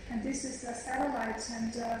pipes. And this is the satellite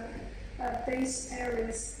and base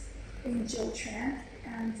areas in Jiuquan.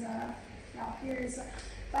 And now here is,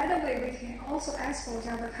 by the way, we can also export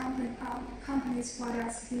our company's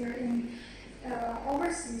products here in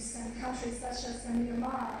overseas and countries such as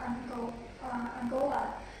Myanmar,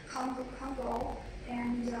 Angola, Congo,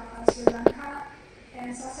 and Sri Lanka,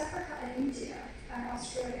 and South Africa, and India, and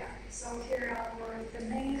Australia. So here are the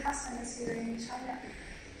main customers here in China.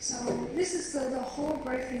 So this is the whole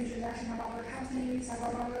brief introduction about our companies,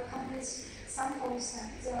 samples,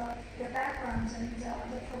 and the background and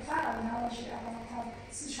the profile knowledge of our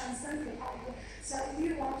Sichuan Senpu Pipe. So if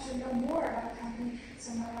you want to know more about the company,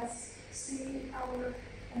 so now let's see our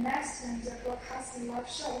next and broadcasting live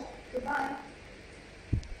show. Goodbye.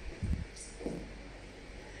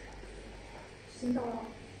 听到了。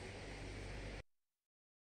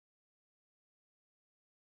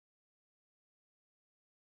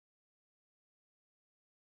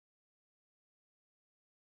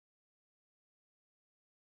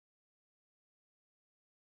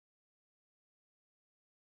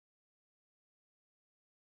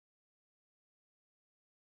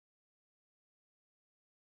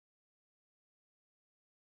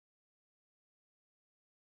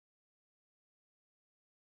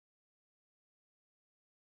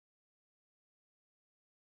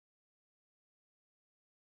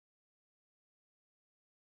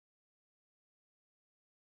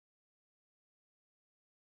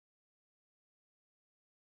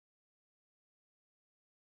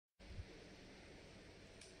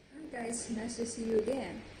Guys, nice to see you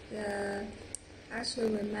again.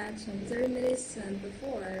 Actually, we met 30 minutes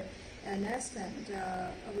before, and next time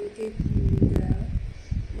I will give you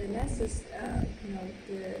the next,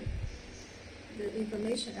 the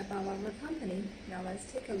information about our company. Now let's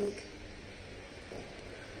take a look.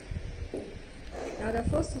 Now,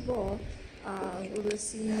 first of all, we will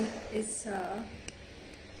see is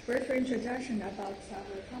brief introduction about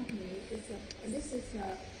our company. This is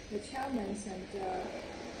the chairman's and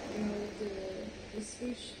the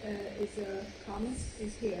speech is comments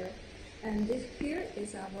is here, and this here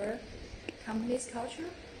is our company's culture.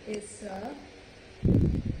 It's our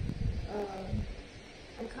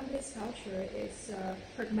company's culture is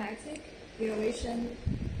pragmatic, innovation,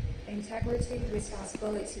 integrity,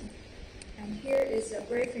 responsibility. And here is a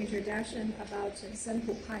brief introduction about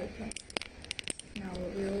Senpu Pipe. Now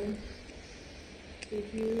we'll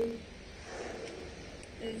give you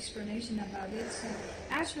the explanation about it.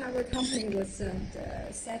 Actually, our company was the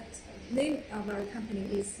name of our company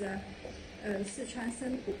is Sichuan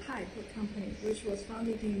Senpu Pipe Company, which was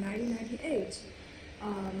founded in 1998.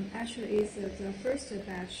 Actually, it's the first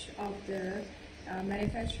batch of the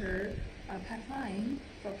manufacturer pipeline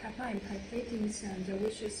for pipeline pipe fittings, and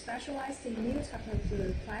which is specialized in new type of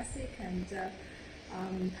plastic and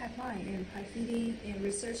pipeline and pipe fitting in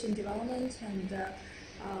research and development and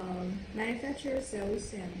manufacture,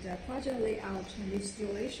 sales, and project layout and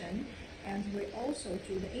installation. And we also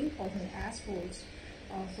do the import and export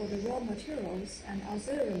for the raw materials and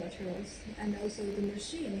auxiliary materials, and also the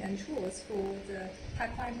machine and tools for the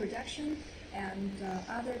pipeline production and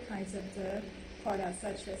other kinds of the products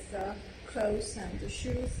such as clothes and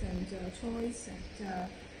shoes and toys and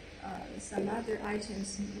some other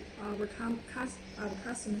items our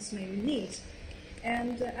customers may need.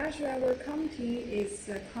 And actually, our company is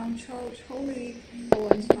controlled totally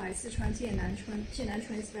owned by Sichuan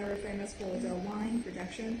Jinan is very famous for the wine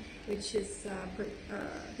production, which is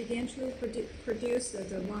began to produce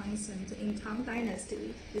the wines and in Tang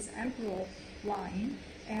Dynasty is emperor wine,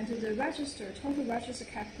 and the total registered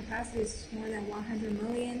capacity is more than 100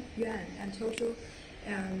 million yuan, and total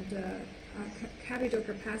and capital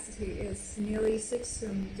capacity is nearly 6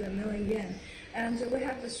 million yuan. And we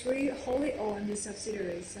have the 3 wholly owned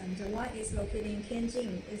subsidiaries, and one is located in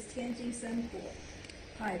Tianjin. It's Tianjin Senpu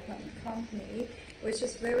Pipe Company, which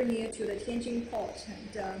is very near to the Tianjin port.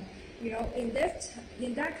 And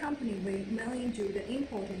in that company, we mainly do the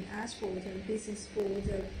import and export business for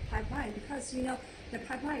the pipeline, because the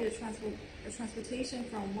pipeline, the transportation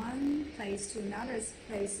from one place to another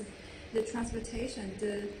place, the transportation,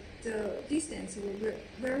 the distance will be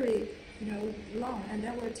very long, and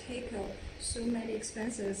that will take so many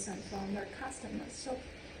expenses from our customers. So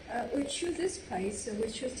we choose this place. So we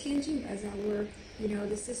choose Tianjin as our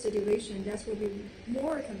the sister division. That will be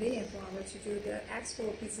more convenient for us to do the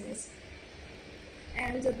export business.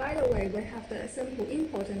 And by the way, we have the Senpu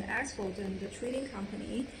import and export and the trading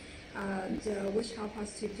company, which help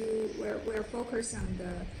us to do. We're focused on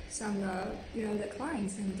the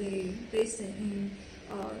clients, and they based in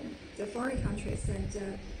the foreign countries,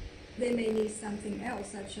 and they may need something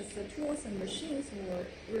else, such as the tools and machines or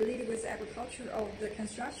related with agriculture or the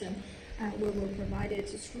construction. We will provide it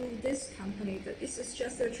through this company, but this is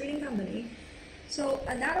just a trading company. So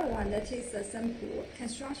another one that is the Senpu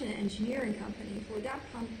construction and engineering company. For that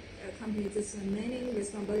company, this main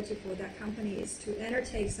responsibility for that company is to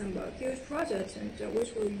undertake some huge projects, and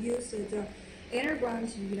which will use the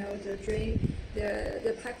underground, the drain,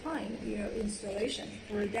 the pipeline, installation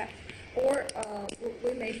for that. Or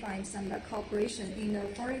we may find some cooperation in a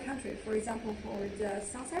foreign country. For example, for the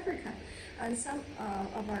South Africa, and some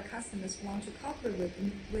of our customers want to cooperate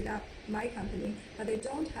with my company, but they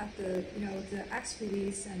don't have the the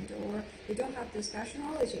expertise or they don't have the special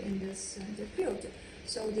knowledge in this the field.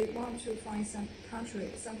 So they want to find some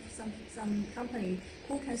country, some company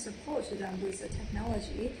who can support them with the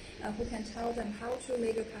technology, who can tell them how to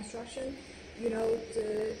make a construction,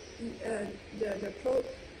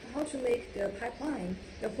 how to make the pipeline,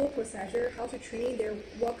 the whole procedure, how to train their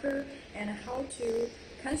worker, and how to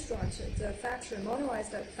construct the factory, modernize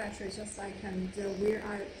the factory, just like where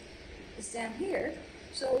I stand here.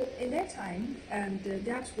 So in that time, and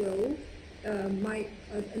that will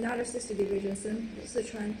another sister division,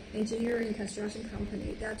 Sichuan Engineering Construction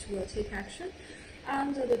Company, that will take action.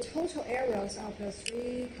 And the total areas of the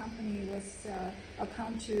three companies was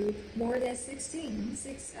account to more than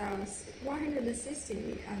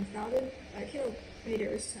 160,000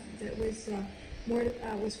 kilometers, and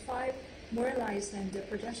with 5 modernized and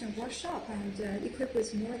production workshop, and equipped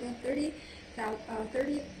with more than 30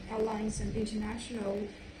 lines and international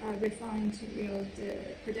refined the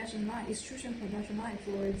production line, extrusion production line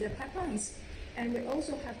for the pipelines. And we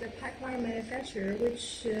also have the pipeline manufacturer,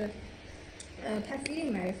 which pipe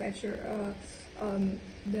feeding manufacturer,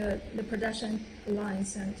 the production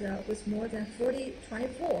lines, and with more than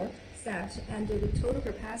 24 staff, and the total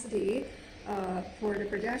capacity for the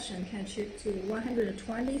production can achieve to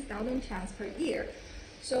 120,000 tons per year.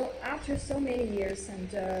 So after so many years,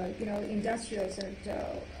 and industrials and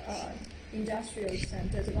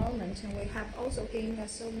the development, and we have also gained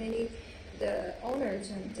so many the owners,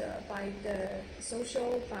 and by the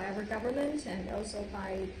social, by our government, and also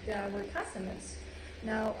by our customers.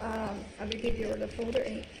 Now, I will give you the further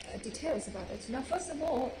details about it. Now, first of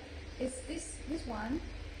all, is this one.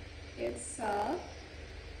 It's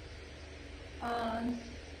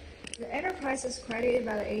the enterprise's credit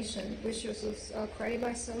evaluation, which was credited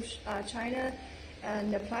by China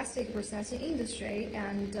and the plastic processing industry,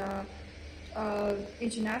 and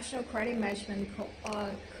International Credit Management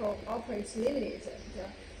Cooperates Limited.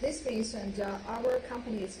 This means our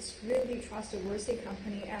company is really trustworthy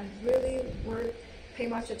company, and really pay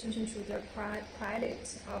much attention to the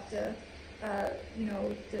credit of the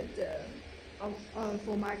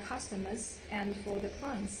for my customers and for the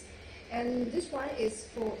clients. And this one is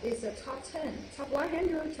a top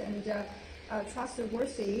 100 and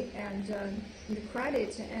trustworthy and the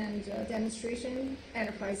credit and demonstration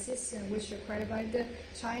enterprises, which are credited by the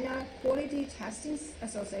China Quality Testing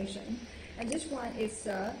Association. And this one is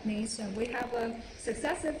means we have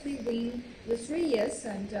successively win the 3 years,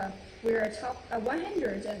 and we are top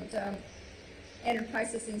 100 and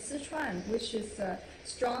enterprises in Sichuan, which is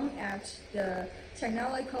strong at the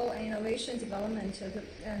technological and innovation development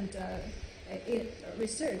and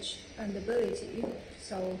research and ability.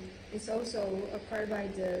 So it's also acquired by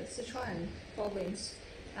the Sichuan province,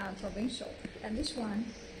 provincial. And this one,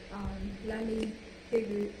 let me give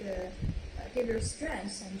you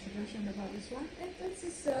strengths and introduction about this one. And this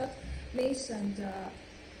is means, and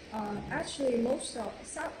actually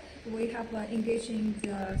we have engaged in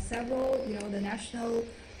several, the national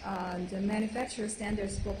the manufacturer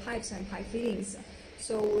standards for pipes and pipe fittings.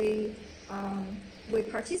 So we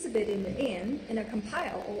participated in a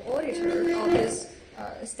compile or auditor of this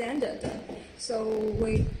standard. So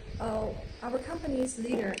our company's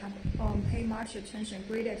leader pay much attention,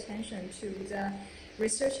 great attention to the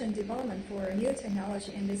research and development for new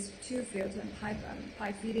technology in this two fields and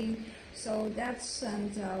pipe fitting. So that's,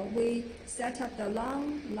 and we set up the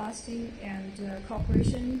long-lasting and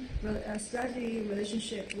cooperation strategy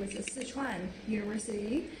relationship with the Sichuan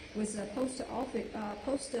University, with the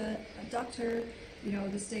postdoctor,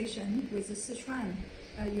 the station with the Sichuan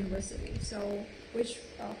University. So which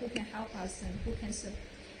who can help us and who can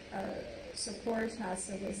support us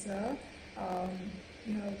with the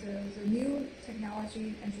new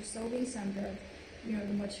technology and to solving some the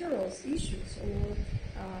materials issues, or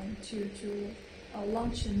to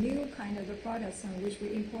launch a new kind of the products which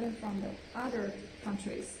we imported from the other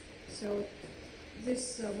countries. So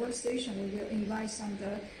this workstation will invite some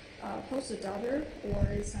postdoctor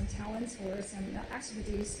or some talents or some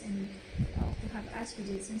expertise who have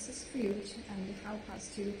expertise in this field and help us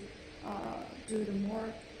to do the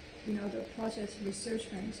more the project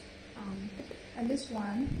researchment. And this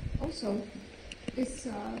one also is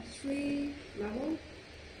 3 level,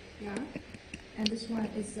 yeah. And this one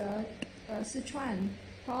is Sichuan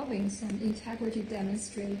province and integrity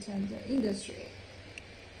demonstrate and industry.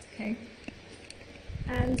 Okay.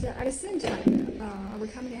 And at the same time, our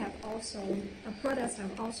company have also products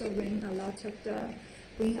have also win a lot of the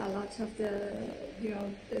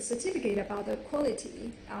certificate about the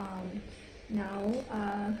quality. Now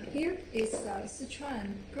here is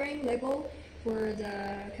Sichuan green label for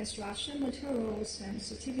the construction materials and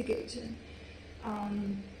certificate,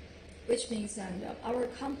 which means that our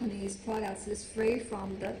company's products is free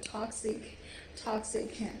from the toxic,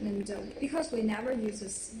 and because we never use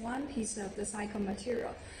this one piece of the cycle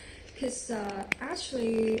material, because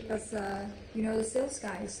actually as the sales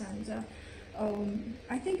guys, and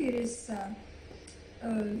I think it is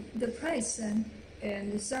the price and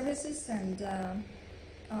the services and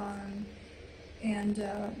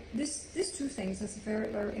these two things is very,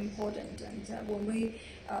 very important. And when we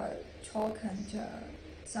talk and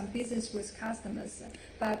some business with customers,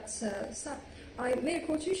 but I made a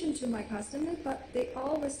quotation to my customer, but they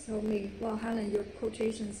always told me, well, Helen, your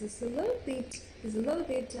quotations is a little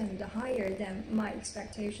bit and higher than my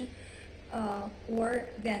expectation, or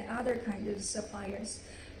than other kind of suppliers.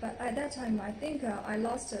 But at that time, I think I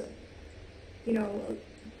lost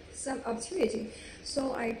some opportunity.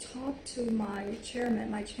 So I talked to my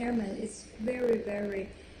chairman. My chairman is very, very,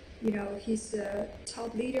 he's the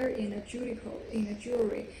top leader in a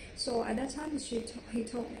jewelry. So at that time, he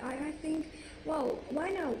told me, I think, well,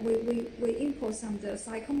 why not we import some of the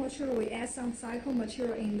cycle material, we add some cycle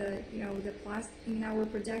material in the plastic in our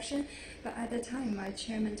production. But at that time, my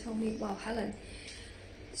chairman told me, well, Helen,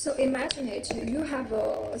 so imagine it, you have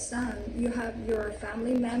a son, you have your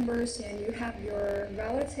family members, and you have your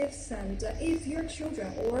relatives, and if your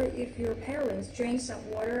children or if your parents drink some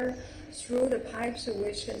water through the pipes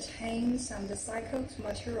which contain some the cycled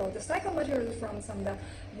material. The cycled material is from some the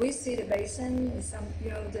wasted basin, some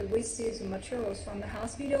the wasted materials from the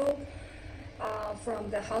hospital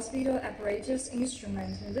apparatus,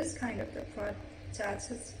 instruments, and this kind of the products.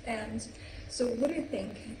 And so what do you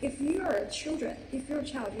think? If your children, if your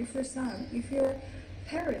child, if your son, if your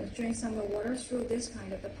parents drink some of the water through this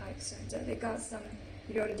kind of the pipes, and they got some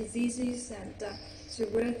diseases, and so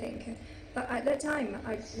what do you think? But at that time,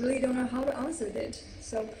 I really don't know how to answer it.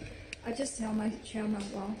 So I just tell my chairman,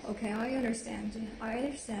 well, okay, I understand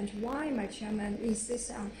why my chairman insists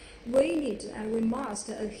on we need and we must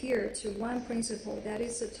adhere to one principle that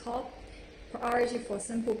is the top priority for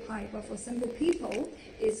Senpu pipe, but for Senpu people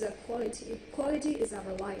is quality. Quality is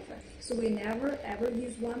our life. So we never ever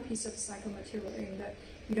use one piece of cycle material in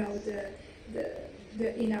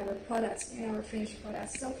in our products, in our finished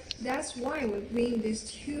products. So that's why we win these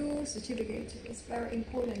two certificates. It's very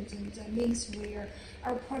important, and that means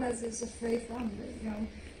our products is free from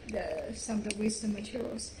some of the waste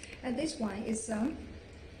materials. And this one is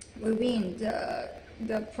we win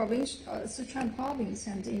the province, Sichuan province,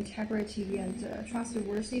 and integrity and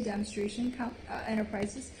trustworthy demonstration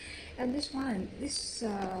enterprises. And this one,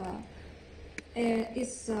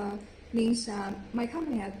 means my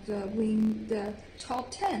company had win the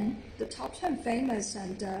top 10 famous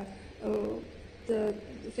and the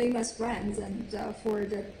famous brands and for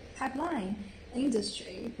the pipeline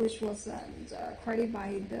industry, which was credited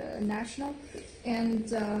by the national. And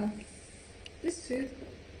this too.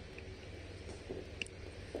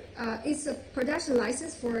 It's a production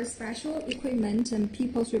license for special equipment in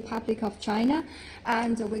People's Republic of China,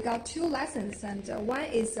 and we got 2 licenses, and one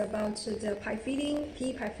is about the pipe fitting,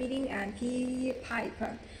 P pipe fitting, and P pipe,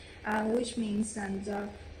 which means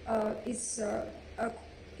it's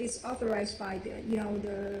authorized by the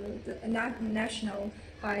national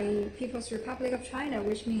by People's Republic of China,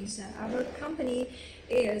 which means our company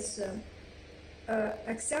is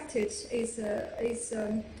accepted, is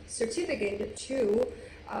certificated to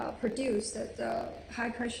produce the high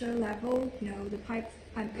pressure level, the pipe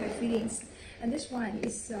fittings, and this one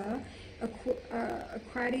is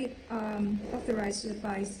accredited, authorized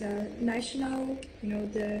by the national,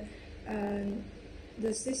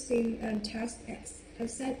 the system and test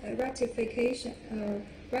rectification,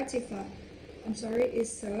 rectify. I'm sorry,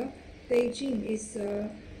 it's Beijing is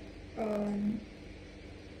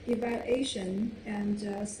evaluation and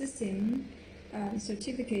system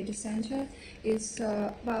certificate center. Is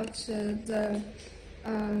about the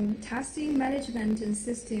testing management and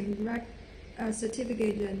system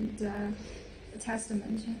certificate and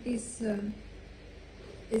testament is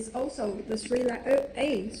also the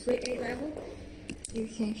 3A level. You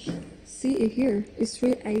can see it here. It's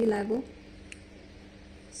 3A level.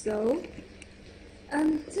 So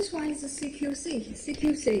this one is a CQC.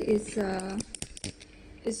 CQC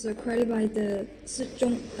is accredited by the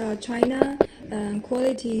China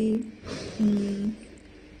Quality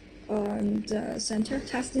Center,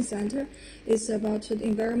 Testing Center. It's about the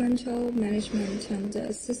environmental management and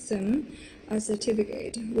system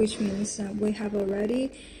certificate, which means we have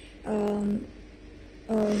already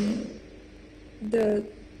the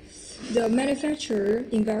manufacturer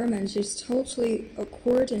environment is totally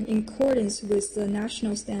in accordance with the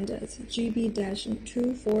national standards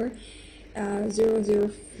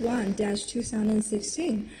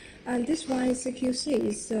GB-24001-2016. And this one is CQC.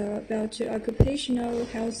 It's about occupational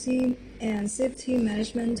health and safety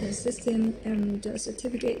management and system and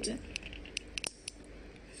certificate,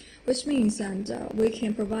 which means we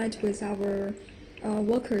can provide with our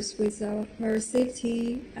workers with our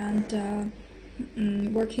safety and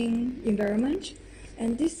working environment.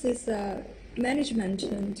 And this is management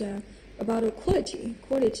and about quality.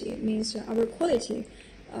 Quality means our quality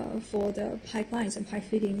for the pipelines and pipe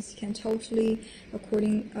fittings can totally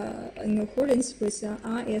in accordance with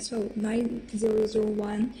ISO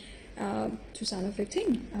 9001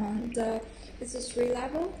 2015. It's a 3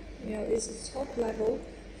 level. It's a top level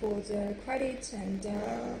for the credit and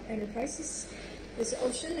enterprises. It's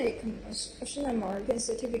oceanic mark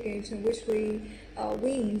certificate, which we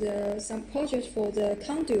win some projects for the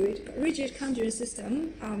rigid conduit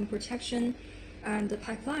system protection and the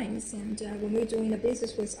pipelines. And when we're doing the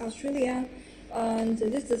business with Australia, and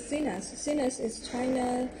this is CNES. CNES is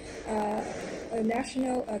China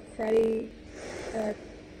National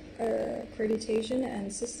Accreditation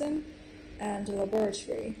and System and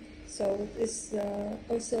Laboratory. So this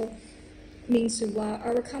also means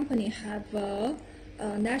our company have a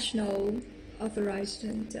national authorized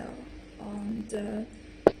and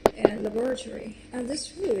laboratory. And this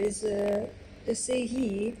too is the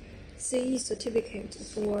CE certificate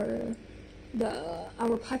for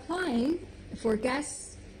our pipeline for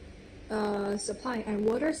gas supply and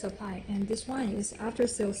water supply. And this one is after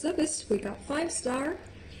sales service. We got 5-star,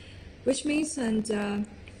 which means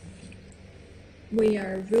we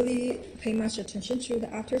are really paying much attention to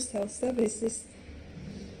the after sales services.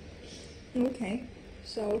 Okay,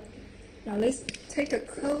 so now let's take a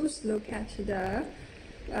close look at the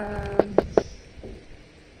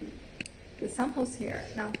samples here.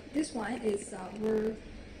 Now this one is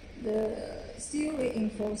the steel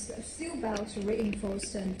belt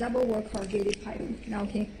reinforced and double wall corrugated pipe. Now I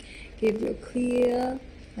can give you a clear.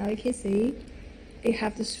 Now you can see it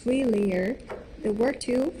have the 3 layer, the work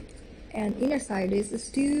tube, and inner side is the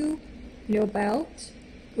steel belt,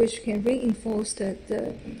 which can reinforce the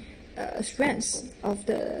strength of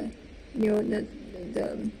the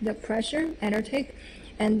pressure undertake,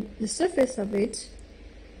 and the surface of it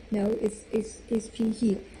is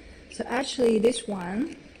PE. So actually this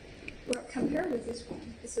one, well, compared with this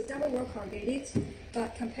one, it's a double wall corrugated,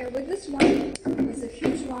 but compared with this one, it's a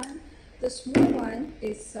huge one. The small one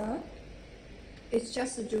is it's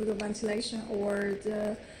just to do the ventilation or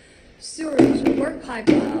the sewage work pipe,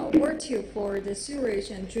 work tube for the sewage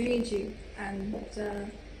and drainage, and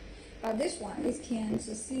this one is can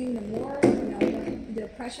see the more the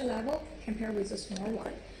pressure level compared with the small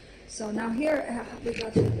one. So now here we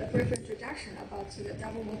got a brief introduction about the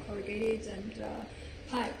double wall corrugated and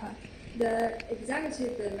pipe. The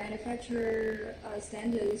executive manufacturer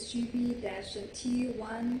standard is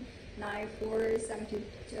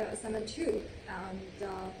GB-T19472, and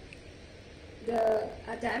the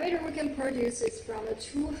diameter we can produce is from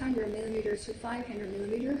 200 millimeters to 500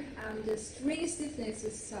 millimeter, and the string stiffness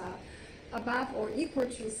is above or equal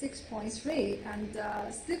to 6.3, and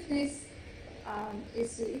stiffness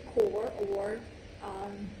is equal or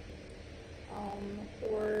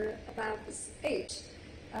above 8.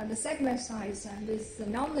 the segment size, and this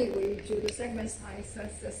normally we do the segment size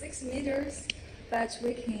as 6 meters, but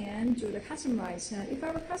we can do the customize. If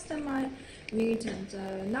our customer needs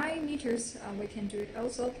 9 meters, we can do it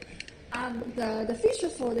also. The feature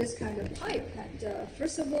for this kind of pipe, and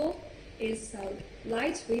first of all, is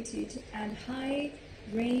lightweighted and high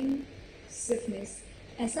rain stiffness.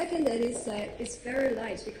 And second, that is it's very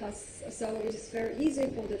light because so it is very easy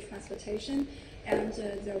for the transportation, and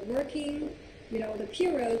the working, the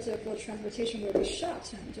period for transportation will be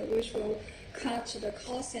short, and which will cut the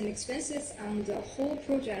cost and expenses, and the whole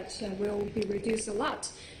project will be reduced a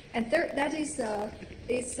lot. And third, that is the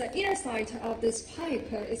inner side of this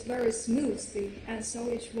pipe is very smooth, and so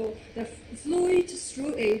the fluid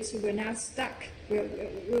through it will not stuck,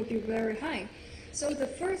 will be very high. So the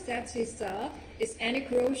first that is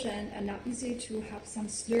anti-corrosion and not easy to have some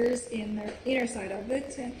slurs in the inner side of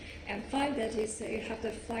it, and five, that is it have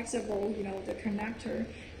the flexible, the connector,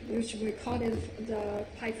 which we call it the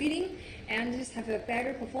pipe fitting, and just have a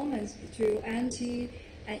better performance to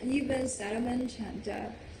anti-uneven settlement, and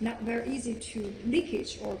not very easy to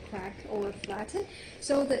leakage or crack or flatten.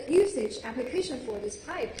 So the usage application for this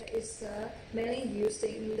pipe is mainly used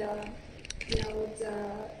in the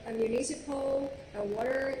municipal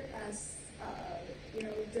water, as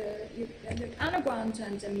the underground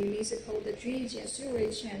and the municipal, the drainage and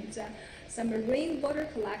sewage, and some marine water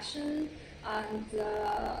collection, and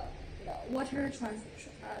water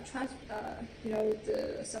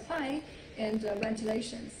the supply and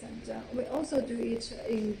ventilations. And we also do it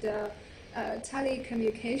in the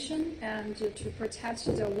telecommunication, and to protect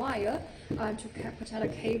the wire, to protect the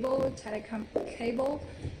cable, telecom cable,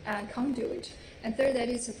 and conduit. And third, that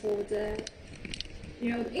is for the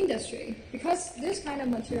industry, because this kind of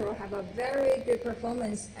material have a very good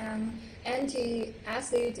performance and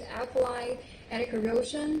anti-acid, alkali,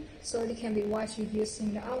 anti-corrosion, so it can be widely used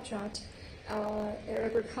in the outlet,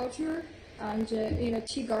 agriculture, and in a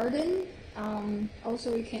tea garden.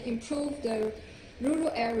 Also, it can improve the rural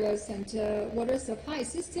areas and water supply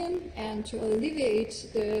system, and to alleviate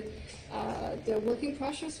the working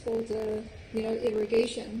pressures for the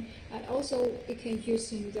irrigation. And also, it can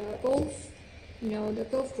use in the golf, the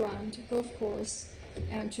golf ground, golf course,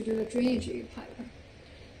 and to do the drainage pipe.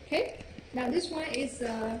 Okay. Now this one is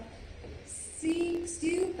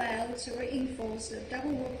steel belt reinforced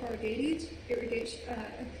double wall corrugated irrigation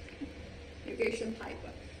pipe.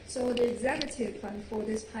 So the executive for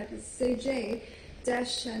this pipe is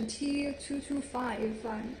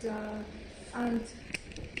CJ-T225, and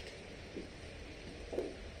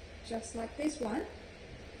just like this one.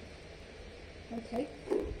 Okay.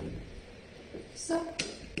 So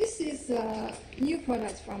this is a new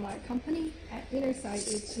product from our company. At inner side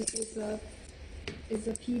is a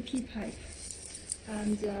PEP pipe,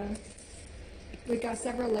 and we got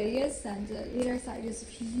several layers, and the inner side is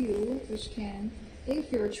PU, which can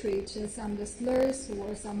infiltrate some of the slurs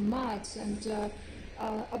or some mud and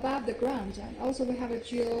above the ground. And also we have a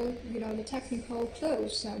gel, the technical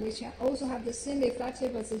clothes, which also have the same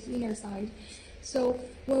reflective as the inner side. So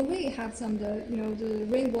when we have some the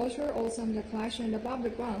rainwater or some of the collection above the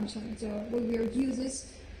ground, and we will use this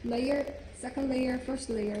layer, second layer, first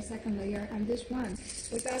layer, second layer, and this one.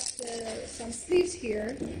 We got some sleeves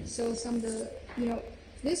here, so some of the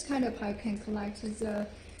this kind of pipe can collect the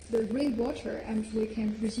rainwater, and we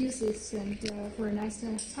can reuse this and for a next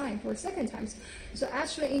time, for second times. So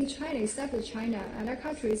actually in China, except for China, other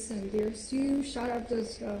countries, and they're still short of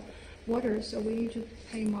this water, so we need to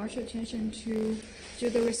pay much attention to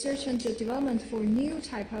the research and the development for new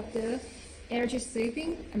type of the energy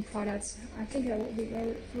saving and products. I think that will be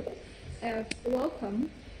very welcome.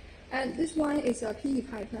 And this one is a PE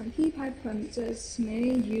pipe, and PE pipe is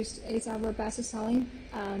mainly used as our best selling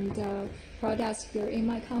and products here in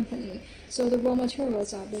my company. So the raw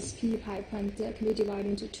materials of this PE pipe can be divided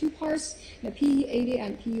into two parts, the PE80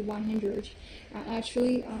 and PE100.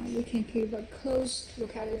 Actually, we can keep a close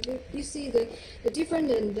look at it. You see the different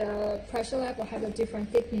and the pressure level have a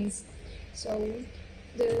different thickness. So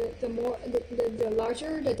the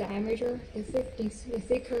larger the diameter, the thickness, the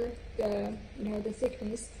thicker the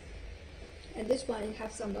thickness. And this one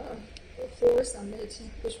have some force on it,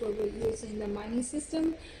 which will be used in the mining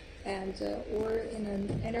system, and or in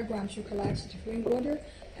an underground to collect the rainwater.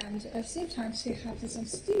 And at the same time, we have some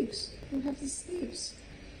sleeves. We have the sleeves.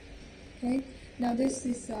 Okay. Now this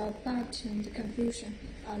is about the confusion.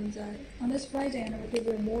 And on this Friday, I will give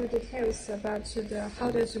you more details about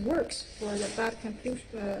how does it works for the bad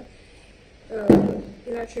confusion,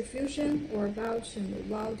 electric fusion, or about the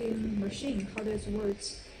welding machine. How does it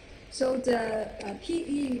works? So the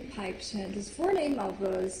PE pipes, the full name of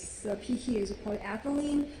the PE is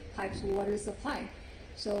polyethylene pipes water supply.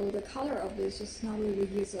 So the color of this is normally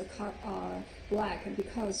we use black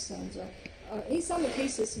because in some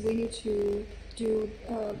cases we need to do,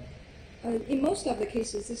 in most of the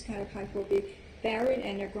cases this kind of pipe will be buried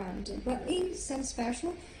underground. But in some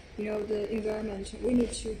special, the environment, we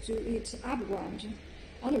need to do it underground.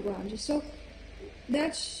 So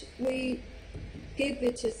that we give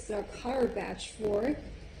it the color badge for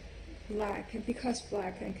black because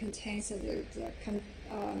black contains the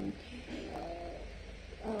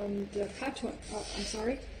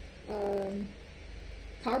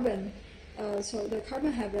carbon. So the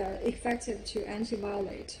carbon have effective to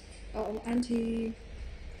anti-violet,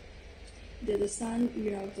 the sun,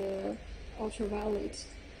 the ultraviolet.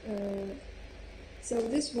 So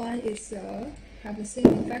this one is have the same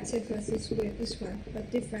effective as this one,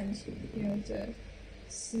 but different. The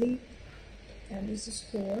sleep and this is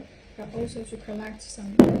for, but also to collect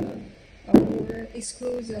some or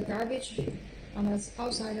exclude the garbage on the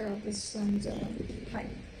outside of this pipe.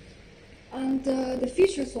 And the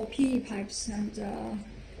features for PE pipes, and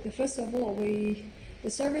first of all, the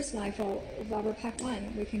service life of our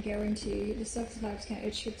pipeline, we can guarantee the service life can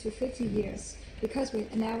achieve to 50 years because we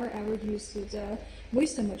never ever use the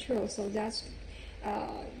waste material. So that's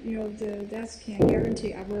that can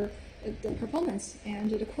guarantee the performance and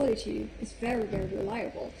the quality is very, very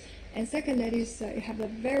reliable. And second, that is it have a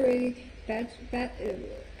very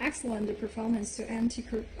excellent performance to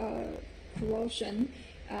anti-corrosion,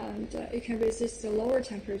 and it can resist the lower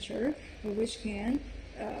temperature, which can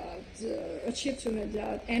achieve to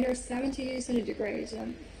under 70 centigrade.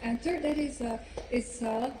 And third, that is it's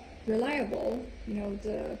reliable,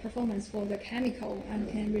 the performance for the chemical and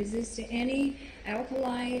can resist any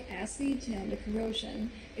alkali, acid, and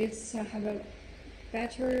corrosion. It's have a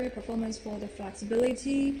better performance for the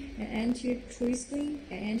flexibility and anti-twisting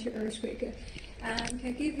and anti-earthquake. And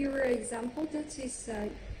can give you an example that is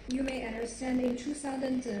you may understand in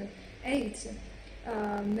 2008,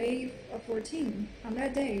 May 14. On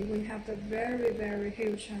that day, we have the very, very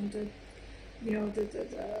huge and the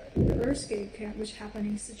earthquake which happened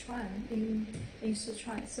in Sichuan, in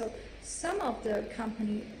Sichuan. So some of the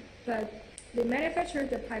company, but they manufacture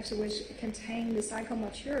the pipes which contain recycled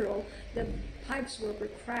material. The pipes will be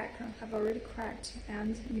cracked, have already cracked,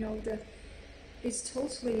 and it's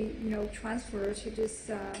totally transferred to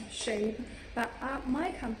this shape. But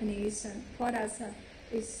my company's products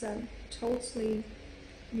is totally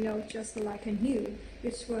just like a new.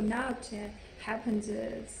 It will not happen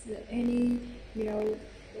to any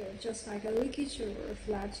just like a leakage or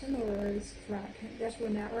flatten or crack. That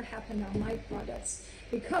will never happen on my products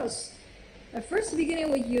because at first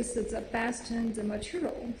beginning we use the best the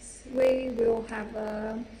materials. We will have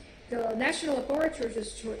the national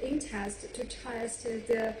laboratories to test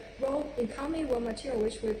the incoming raw material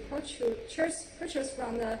which we purchase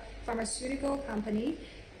from the pharmaceutical company,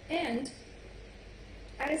 and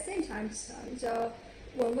at the same time,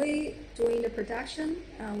 when we doing the production,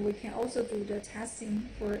 we can also do the testing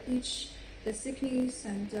for each the thickness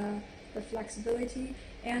and the flexibility.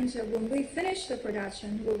 And when we finish the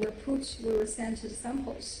production, we will send the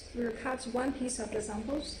samples. We will cut one piece of the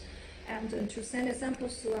samples and to send the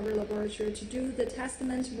samples to our laboratory to do the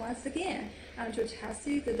testament once again and to test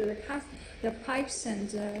the pipes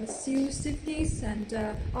and seal stiffness and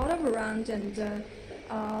all around and the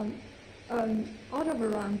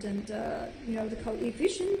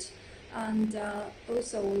coefficient, and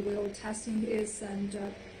also we will testing is and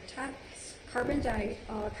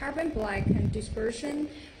carbon black and dispersion,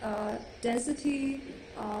 density,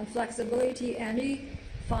 flexibility,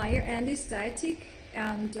 anti-fire, anti-static,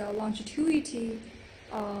 and longevity,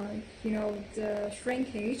 the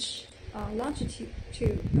shrinkage, longitude,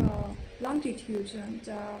 and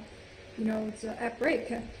the air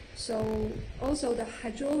brake. So also the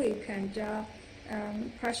hydraulic and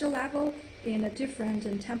pressure level in a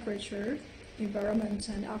different temperature, environment,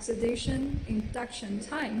 and oxidation induction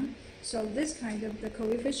time. So this kind of the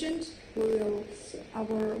coefficient will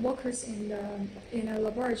our workers in a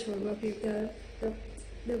laboratory will be the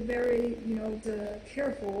very the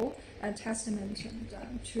careful testament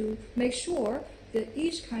and to make sure that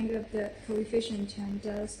each kind of the coefficient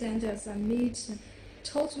and standards are meet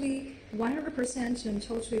totally 100% and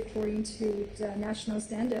totally according to the national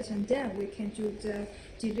standards, and then we can do the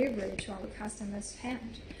delivery to our customers'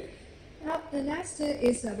 hand. Now, the next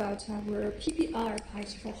is about our PPR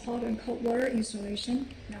pipes for hot and cold water installation.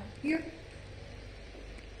 Now, here,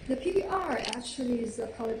 the PPR actually is a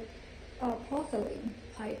polypropylene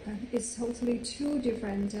pipe. It's totally two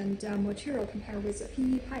different material compared with the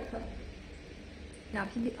PE pipe. Now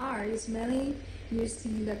PPR is mainly used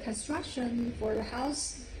in the construction for the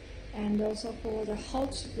house and also for the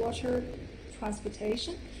hot water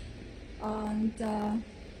transportation. And now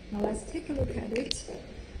let's take a look at it.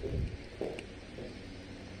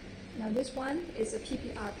 Now this one is a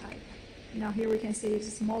PPR pipe. Now here we can see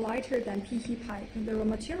it's more lighter than PE pipe. And the raw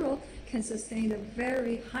material can sustain a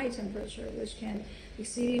very high temperature, which can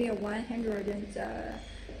exceed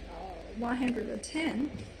 110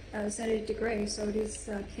 centigrade. So this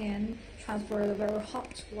can transfer the very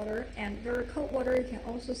hot water, and very cold water it can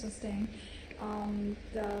also sustain.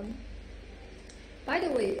 By the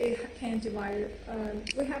way, it can divide.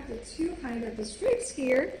 We have the two kind of the strips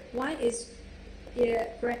here. One is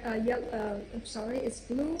yellow. Sorry, it's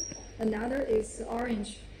blue. Another is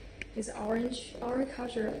orange. It's orange.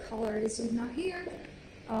 Color is not here.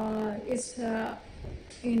 It's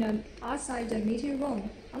in an outside the meeting room,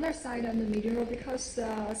 other side of the meeting room, because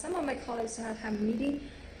some of my colleagues have meeting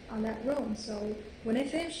on that room. So when I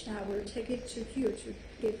finish, I will take it to here to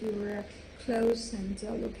give you a close and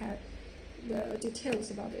look at the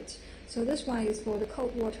details about it. So this one is for the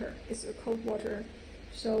cold water. It's a cold water.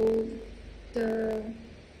 So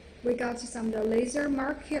we got some of the laser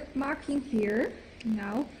marking here.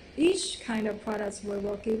 Now each kind of products we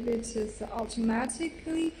will give it is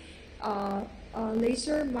automatically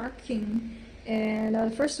laser marking.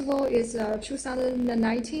 And first of all is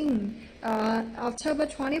 2019 October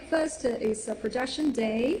 21st is a production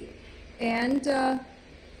day, and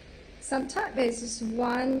sometimes it's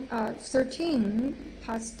 13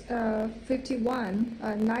 past 51,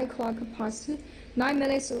 9 o'clock past 9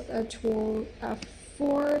 minutes to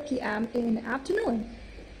 4 p.m. in the afternoon.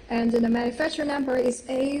 And the manufacturer number is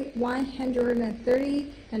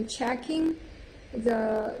A130, and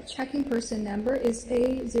the checking person number is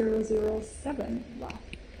A007. Wow,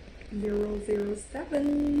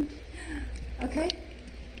 007. Okay,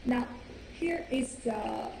 now here is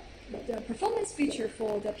the performance feature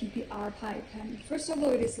for the PPR pipe. And first of all,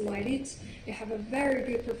 it is lighted. It have a very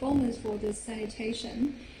good performance for the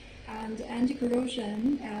sanitation and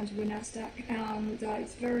anti-corrosion, and will not stack. And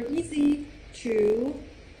it's very easy to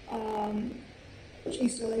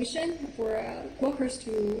installation for workers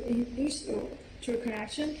to install to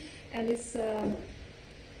connection, and it's a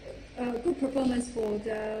good performance for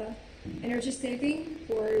the energy saving,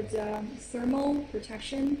 for the thermal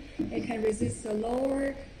protection. It can resist the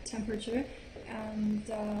lower temperature, and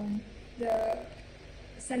the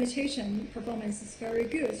sanitation performance is very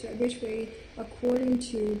good, so which we, according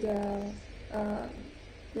to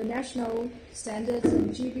the national standards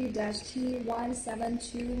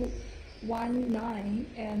GB-T17219,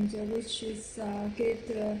 and which is give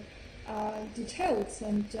the details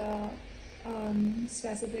and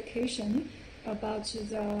specification about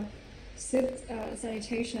the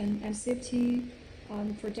sanitation and safety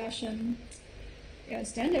production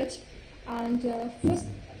standard. And first,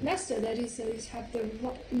 next, that is have the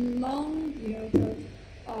long, the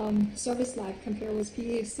service life compared with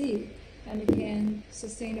PVC, and it can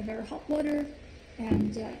sustain a very hot water.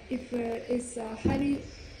 And if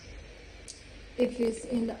it's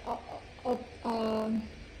in the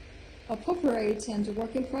appropriate and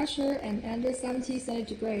working pressure and under 70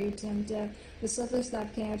 centigrade, and the surface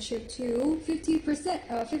life can achieve to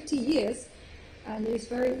 50 years. And it's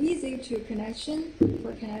very easy to connection,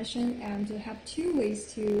 and to have two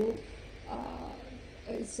ways to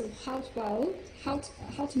it's a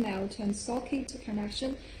hot melt and socket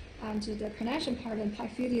connection, and the connection part and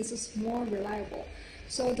pipe feed is more reliable.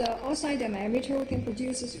 So the outside diameter we can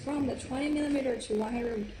produce is from the 20 millimeter to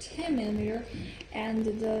 110 millimeter, and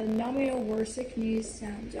the nominal wall thickness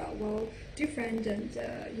and well different, and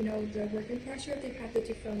the working pressure, they have the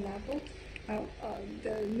different level.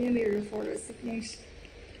 The millimeter for the thickness.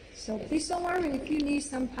 So please don't worry if you need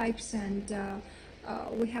some pipes, and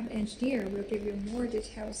we have an engineer will give you more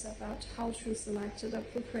details about how to select the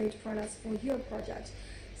appropriate products for your project.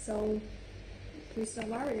 So please don't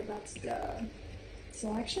worry about the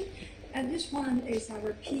selection. And this one is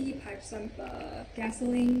our PE pipe, some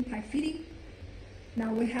gasoline pipe fitting.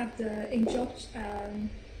 Now we have the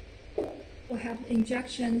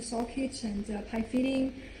injection socket and pipe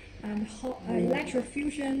fitting, and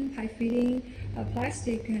electrofusion, pipe fitting,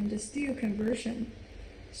 plastic and steel conversion.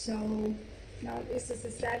 So now this is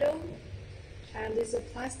a saddle, and this is a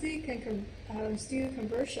plastic and steel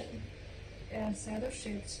conversion, and saddle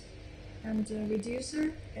shapes, and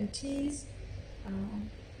reducer and tees.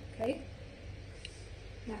 Okay.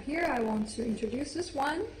 Now here I want to introduce this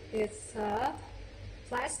one. It's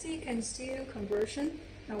plastic and steel conversion.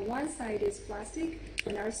 Now one side is plastic,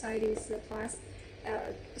 another side is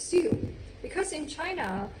steel. Because in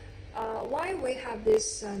China, why we have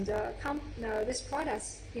this this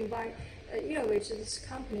products which is this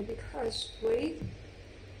company, because we,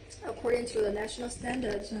 according to the national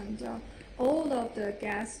standards and all of the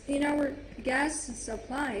gas in our gas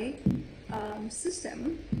supply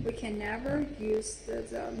system, we can never use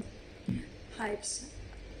the pipes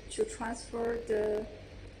to transfer the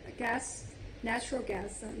natural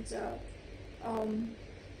gas, and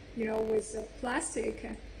with a plastic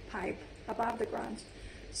pipe above the ground.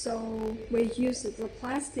 So we use the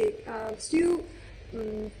plastic steel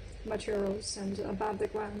materials and above the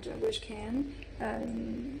ground, which can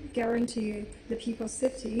guarantee the people's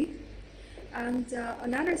safety. And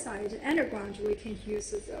another side, underground, we can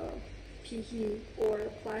use the PE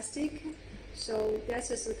or plastic. So that's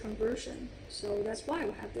just a conversion. So that's why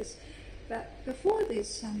we have this. But before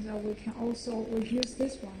this, we can also use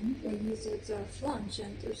this one. We use the flange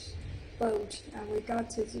and this bolt, and we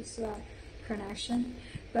got this connection.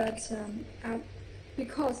 But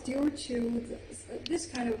because due to this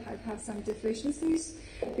kind of pipe has some deficiencies,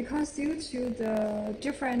 because due to the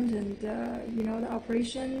different and the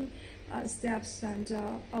operation steps and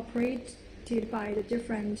operated by the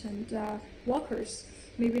different and workers,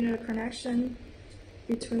 maybe the connection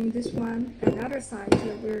between this one and the other side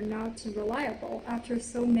were not reliable. After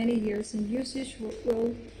so many years in usage,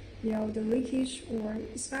 will the leakage, or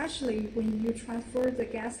especially when you transfer the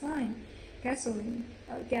gasoline,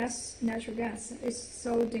 natural gas is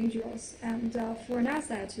so dangerous. And for an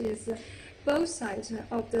asset is both sides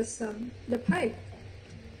of this the pipe.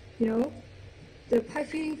 The pipe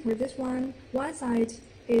fitting for this one side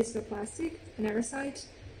is the plastic, another side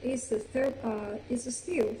is the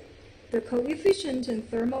steel. The coefficient and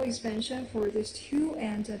thermal expansion for these two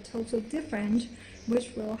and total different,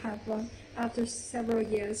 which will have after several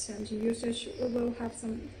years and usage will have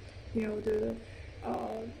some the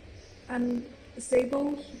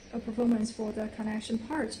unstable performance for the connection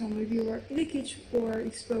part, or maybe leakage or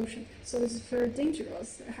explosion. So it's very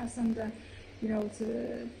dangerous. It has some the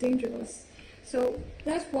dangerous. So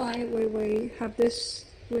that's why we have this.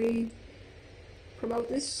 We promote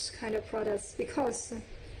this kind of products, because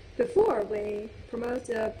before we promote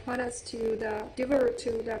the products to deliver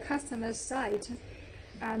to the customer's site,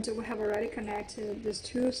 and we have already connected these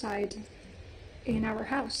two sides in our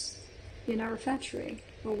house, in our factory.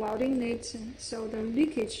 We're welding it, so the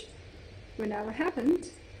leakage will never happen,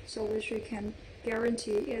 so which we can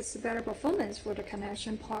guarantee it's better performance for the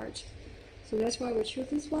connection part. So that's why we choose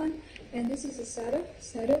this one. And this is a setup,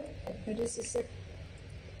 and this is a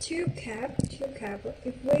tube cap.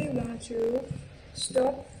 If we want to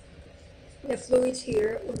stop the fluid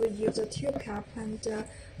here, we will use a tube cap, and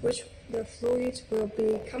which the fluid will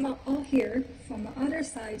be come out here from the other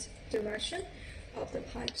side direction of the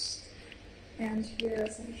pipes. And here are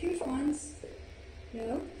some huge ones,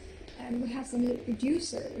 and we have some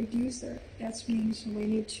reducer. That means we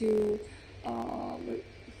need to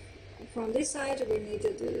from this side we need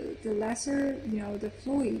the lesser, the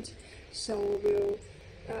fluid. So we'll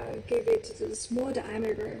give it the small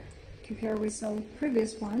diameter compared with the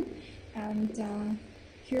previous one. And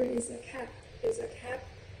here is a cap. Is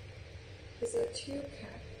a tube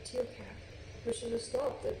cap, which will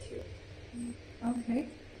stop the tube. Okay.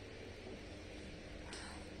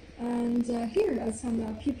 And here are some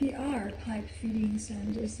PPR pipe fittings,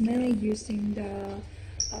 and it's mainly used in the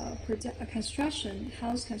construction,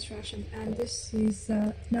 house construction. And this is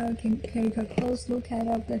now you can take a close look at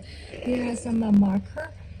it. Here has some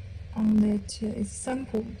marker on it. It's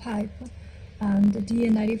Senpu pipe, and the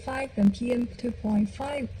DN95 and PM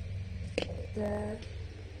 2.5.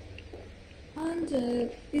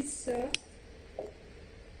 It's the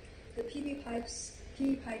PE pipes,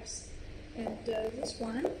 and this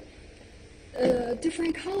one.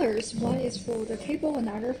 Different colors. One is for the cable,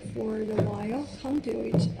 another for the wire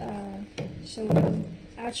conduit. So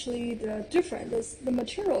actually, the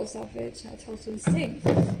materials of it are totally the same,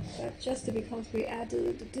 but just because we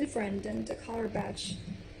added the different and the color batch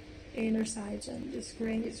inner side, and the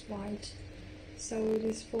screen is white. So it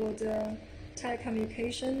is for the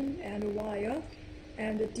telecommunication and wire,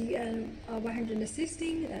 and the DN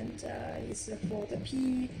 116, and is for the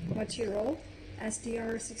P material.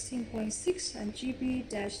 SDR 16.6 and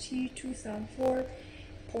GB-T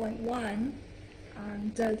 2004.1,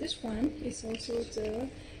 and this one is also the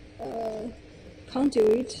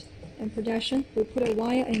conduit and projection. We put a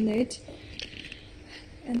wire in it,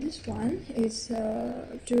 and this one is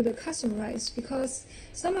do the customize, because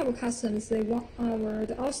some of the customers, they want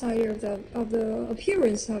the outside of the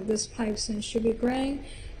appearance of these pipes and should be grain,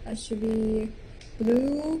 should be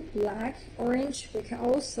blue, black, orange. We can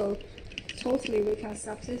also we can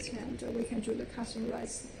substitute and we can do the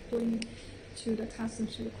customized according to the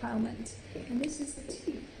customer's requirement. And this is the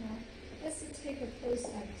teeth. Now, let's take a close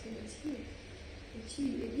look to the teeth. The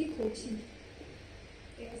teeth, the equal teeth.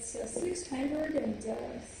 It's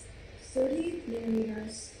 630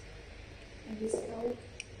 millimeters, and this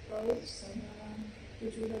bolts and we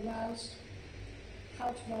do the valves,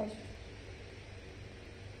 hot valve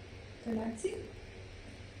connecting.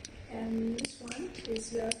 And this one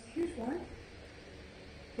is a huge one.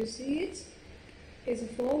 You see it? It's a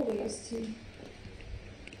 4-way teeth.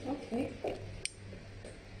 Okay.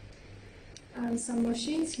 And some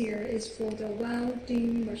machines here is for the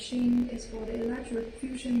welding machine, is for the electric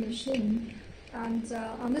fusion machine. And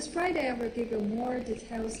on this Friday, I will give you more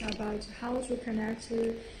details about how to connect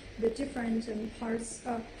the different parts,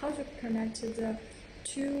 how to connect the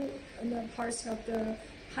two parts of the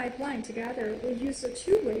pipeline together. We use a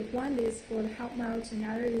 2-way. One is for the hot melt, and the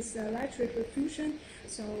other is electric fusion.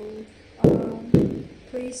 So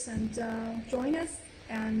please join us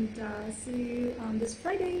and see you on this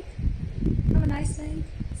Friday. Have a nice day.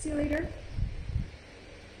 See you later.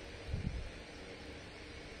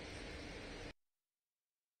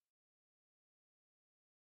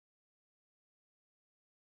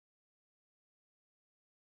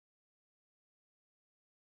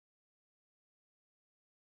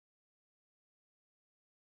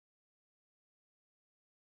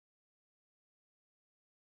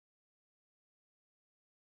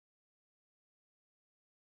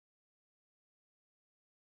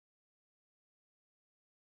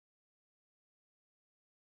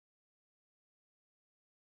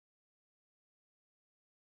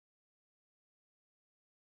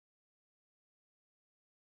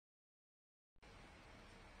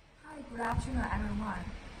 Hi, good afternoon, everyone.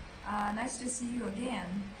 Nice to see you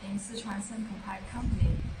again in Sichuan Senpu Pipe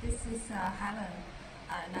Company. This is Helen.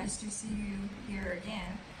 Nice to see you here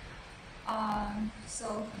again.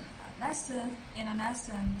 In the next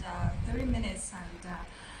 30 minutes, and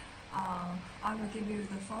I will give you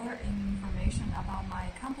the further information about my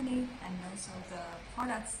company and also the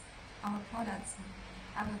products, our products.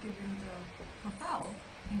 I will give you the profile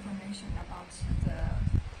information about the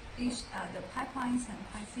pipelines and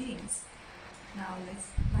pipe fittings. Now let's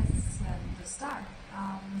start.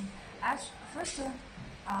 First, we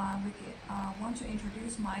want to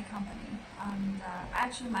introduce my company.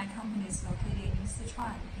 Actually, my company is located in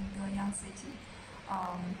Sichuan, in Deyang City.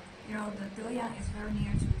 The Deyang is very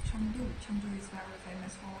near to Chengdu. Chengdu is very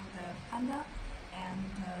famous for the panda and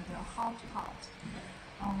the hot pot.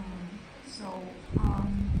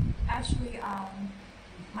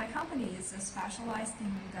 My company is specialized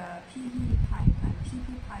in the PE pipe and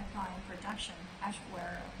PP pipeline production. Actually,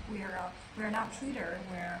 we're not trader,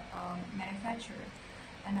 we're manufacturer,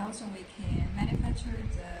 and also we can manufacture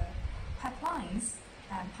the pipelines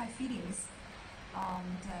and pipe fittings.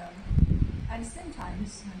 At the same time,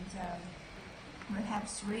 we have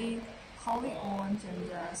 3 wholly owned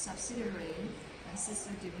and subsidiary and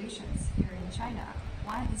sister divisions here in China.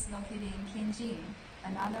 One is located in Tianjin,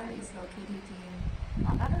 another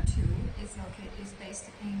 2 is based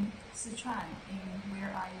in Sichuan, in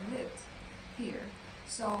where I lived here.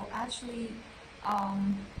 So actually,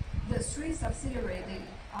 the 3 subsidiaries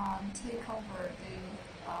take over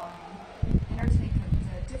undertake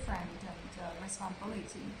the different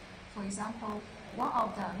responsibility. For example, one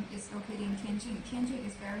of them is located in Tianjin. Tianjin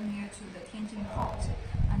is very near to the Tianjin port,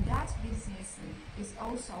 and that business is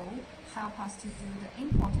also help us to do the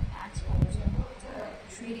import and export, the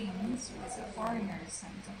tradings with the foreigners,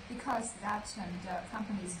 and because that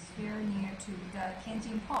company is very near to the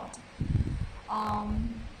Tianjin port.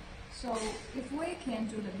 So if we can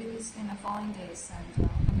do the business in the following days, and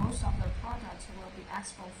most of the products will be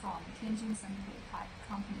exported from Tianjin Senpu Pipe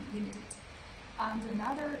Company Limited. And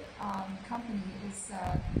another company is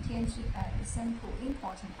Tianjin Senpu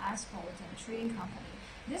Import and Export and Trading Company.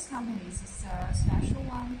 This company is a special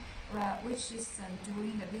one, which is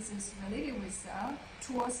doing the business related with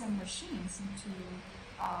tools and machines to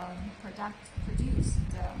produce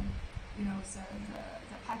the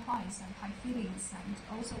pipelines and pipe fittings, and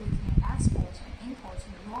also we can export and import the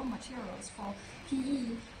raw materials for PE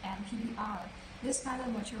and PBR. This kind of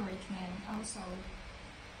material can also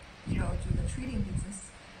do the trading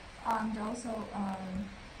business. And also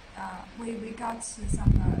we got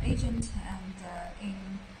some agent and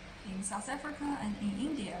in South Africa and in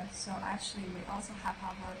India. So actually we also have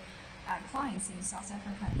our clients in South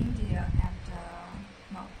Africa, India, and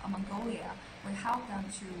Mongolia. We help them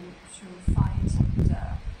to find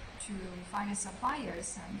to find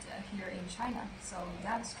suppliers and here in China. So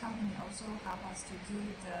that company also help us to do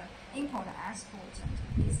the import and export and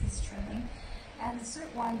business trading. And the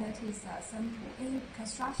third one that is Senpu, in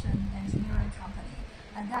construction engineering company,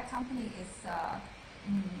 and that company is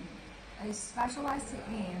specialized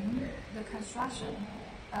in the construction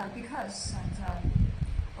because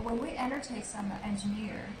when we undertake some when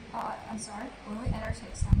we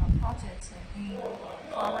undertake some project in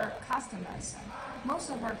our customers, most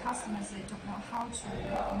of our customers, they don't know how to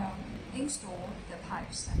install the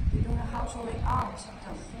pipes, and they don't know how to lay out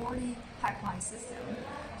the whole pipeline system.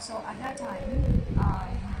 So at that time,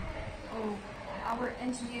 our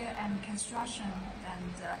engineer and construction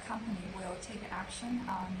and company will take action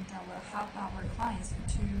and will help our clients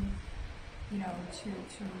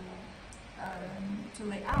to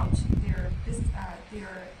lay out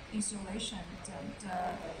their installation and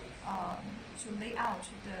to lay out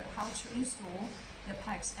how to install the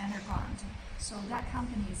pipes underground. So that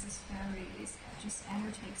company is just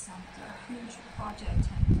undertake some huge project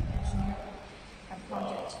and engineering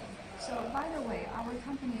project. So by the way, our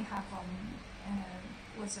company have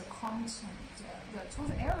was the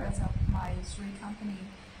total areas of my three company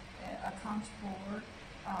account for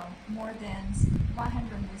more than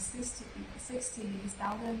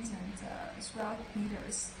 160,000 square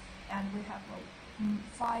meters, and we have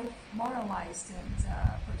 5 modernized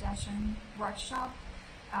production workshop,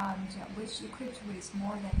 and which equipped with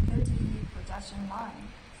more than 30 production line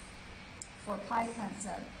for pipe and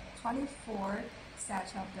 24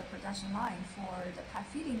 set of the production line for the pipe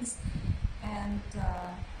fittings, and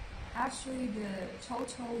actually the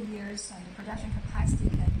total years and the production capacity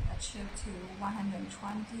can achieve to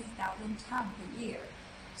 120,000 tons per year.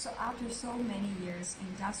 So after so many years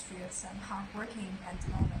industrious and hardworking and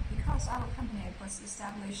development, because our company was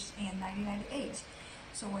established in 1998,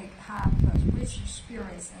 so we have a rich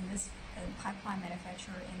experience in this pipeline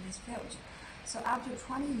manufacturer in this field. So after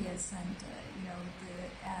 20 years and the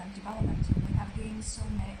development, we have gained so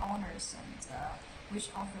many honors and which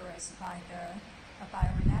authorized by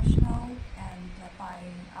our national and by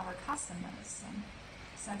our customers,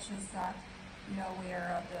 such as we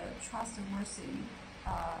are the trustworthy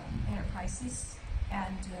enterprises,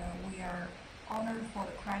 and we are honored for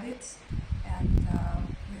the credit, and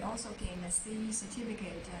we also gain a CE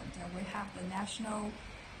certificate, and we have the national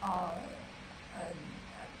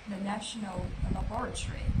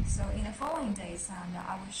laboratory. So in the following days,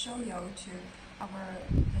 I will show you to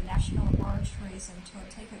the national laboratories and to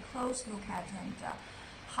take a close look at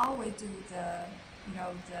how we do the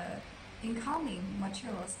incoming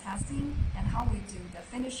materials testing and how we do the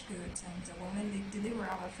finished goods and when we deliver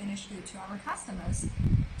our finished good to our customers.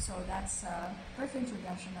 So that's a brief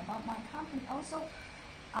introduction about my company. Also,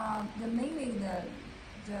 mainly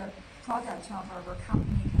the product of our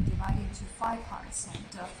company can divide into 5 parts. And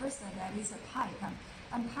first, that is a pipe.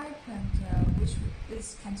 And pipe which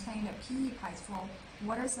is contain a PE pipes for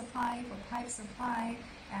water supply, for pipe supply,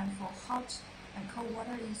 and for hot and cold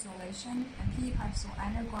water installation, and PE pipes for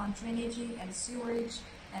underground drainage and sewage,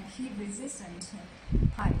 and heat resistant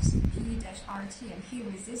pipes, PE-RT, and heat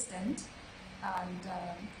resistant, and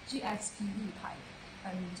GXPE pipe,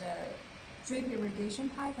 and drip irrigation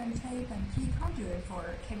pipe and tape, and PE conduit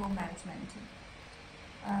for cable management,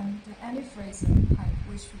 and the antifreeze pipe,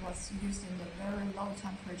 which was used in the very low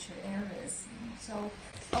temperature areas. So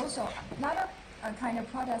also another kind of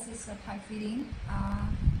product is the pipe fitting.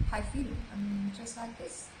 Just like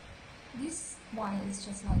this. This one is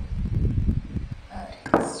just like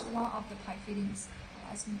it's one of the pipe fittings.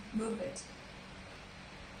 Let's move it.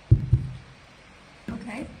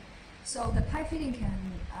 Okay, so the pipe fitting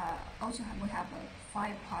can we have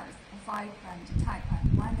 5 parts, 5 type.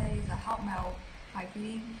 And one is the hot melt pipe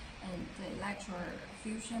fitting, and the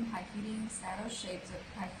electrofusion pipe fitting, saddle-shaped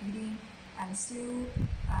pipe fitting, and steel,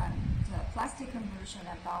 the plastic conversion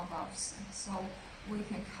and valves. So we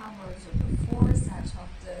can cover the 4 sets of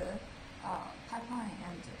the pipeline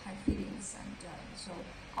and the pipe fittings, and so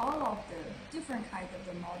all of the different kind of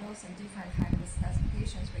the models and different kind of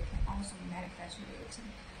specifications we can also manufacture it.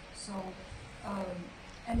 So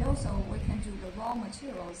and also we can do the raw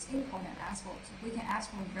materials import and export. We can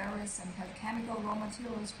export various petrochemical raw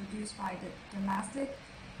materials produced by the domestic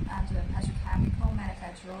and petrochemical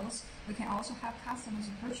manufacturers. We can also have customers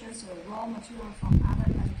purchase the raw material from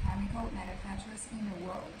other petrochemical manufacturers in the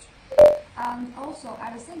world. And also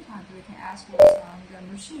at the same time, we can export the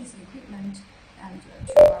machines, equipment, and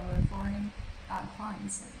to our foreign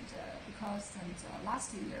clients. And because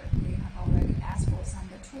last year we have already exported some of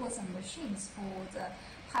the tools and machines for the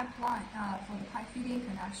pipeline, for the pipe fitting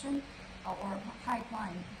connection, or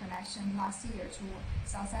pipeline connection last year to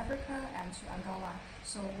South Africa and to Angola.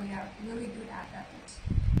 So we are really good at that.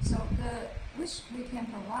 So which we can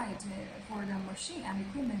provide for the machine and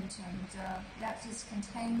equipment, and that is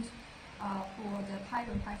contained for the pipe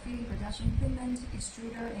and pipe fitting production equipment,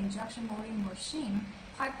 extruder, injection molding machine,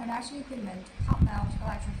 pipe connection equipment, hot melt,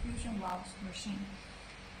 electrofusion weld machine.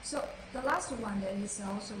 So the last one that is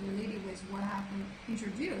also related with what I have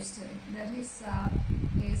introduced, that is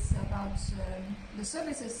about the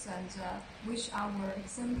services and which our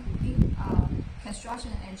Senpu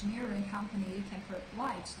construction engineering company can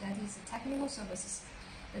provide. That is technical services.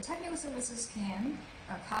 The technical services can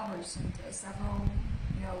cover several,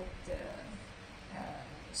 the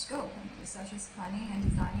scope, such as planning and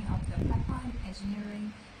designing of the pipeline,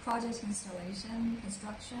 engineering, project installation,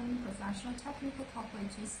 construction, professional technical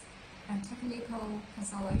cooperators, and technical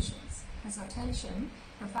consultation,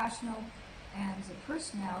 professional and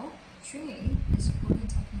personnel training and supporting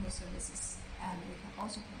technical services, and we can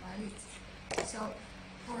also provide it. So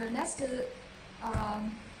for next,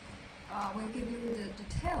 we'll give you the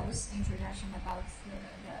details introduction about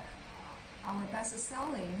our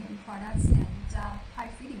best-selling products and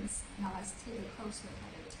pipe fittings. Now let's take a close look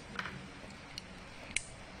at it.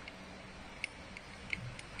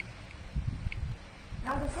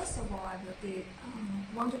 Now, first of all, I would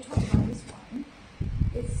want to talk about this one.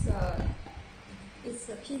 It's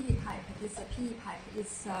a PE pipe. It's a PE pipe.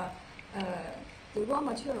 It's the raw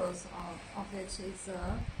materials of it is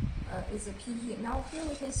a PE. Now here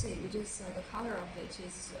we can see it is the color of it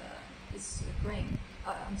is green.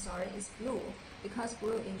 It's blue, because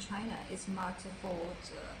blue in China is marked for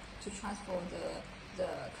to transport the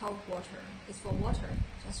cold water. It's for water,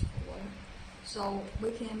 just for water. So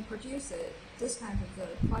we can produce this kind of the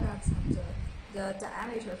products, and the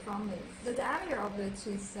diameter from it. The diameter of it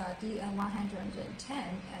is DN 110,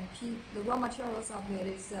 and the raw materials of it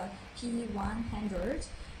is PE 100,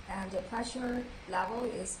 and the pressure level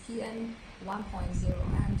is PN 1.0,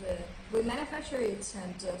 and we manufacture it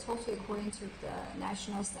and totally according to the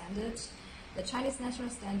national standard. The Chinese national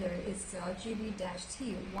standard is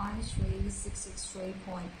GB-T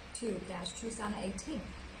 13663.2-2018.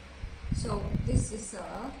 So this is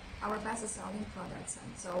our best-selling products,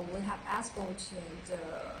 and so we have exported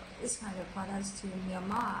this kind of products to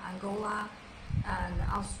Myanmar, Angola, and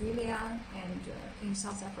Australia, and in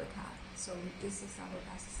South Africa. So this is our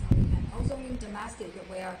best-selling, and also in domestic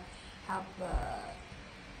we have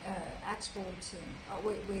exporting.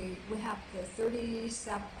 We have the 36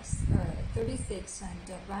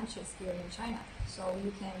 branches here in China. So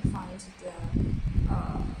you can find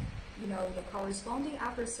the corresponding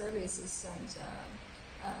after services, and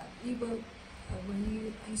even when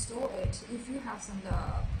you install it, if you have some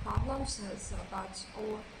problems about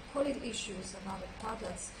or quality issues about the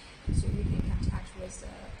products, so you can contact with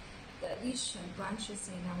each branches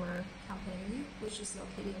in our company, which is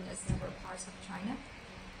located in several parts of China.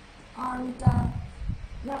 And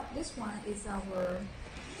now this one is our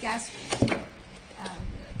gas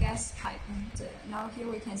pipe. And now here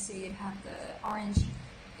we can see it have the orange.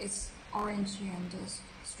 It's orange and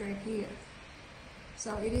straight here.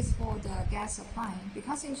 So it is for the gas supply,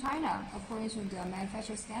 because in China, according to the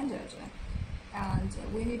manufacturer standard, and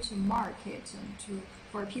we need to mark it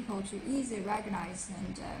for people to easily recognize,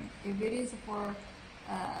 and if it is for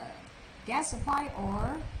gas supply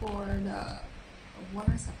or for the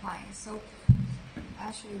water supply. So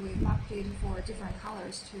actually we marked it for different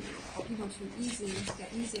colors for people to easily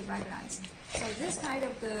recognize. So this kind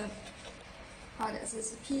of the products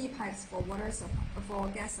is PE pipes for for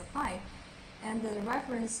gas supply, and the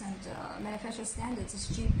reference and manufacturer standards is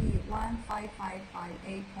GB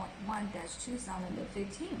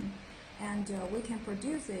 15558.1-2015, and we can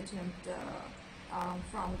produce it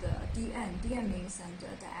from the DN. DN means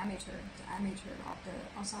the diameter of the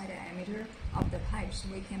outside diameter of the pipes.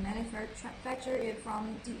 We can manufacture it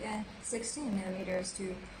from DN 16 millimeters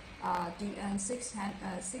to DN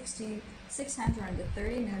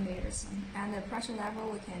 630 millimeters, and the pressure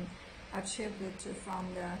level we can achieve it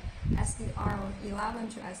from the SDR 11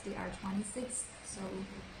 to SDR 26. So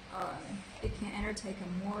it can undertake a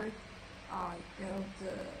more the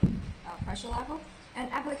pressure level.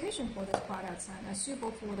 And application for these products are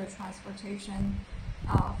suitable for the transportation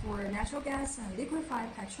for natural gas and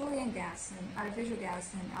liquefied petroleum gas and artificial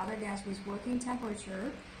gas and other gas with working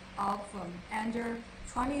temperature of under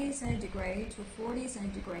 20 centigrade to 40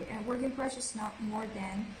 centigrade, and working pressure is not more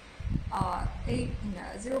than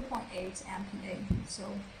 0.8 MPa. So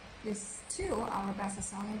these two are our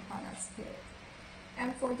best-selling products here.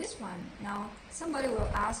 And for this one, now somebody will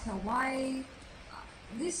ask why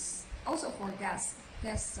this also for gas.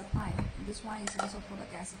 gas supply. This one is also for the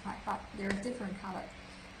gas supply, but they're different color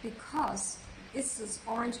because it's this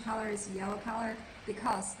orange color, is yellow color,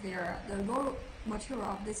 because the raw material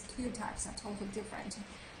of these two types are totally different.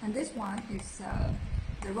 And this one is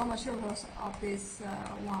the raw materials of this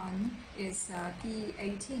one is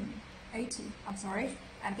P80, I'm sorry,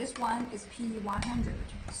 and this one is P100.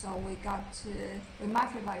 So we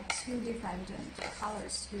multiply two different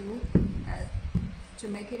colors to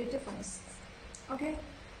make it a difference. Okay.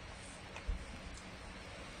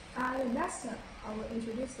 Next, I will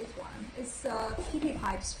introduce this one. It's PP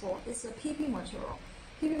pipes for. It's a PP material.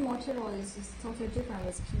 PP material is totally different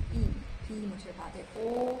with PE material, but they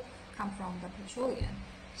all come from the petroleum.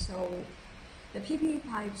 So the PP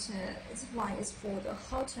pipes supply is for the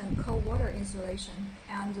hot and cold water insulation,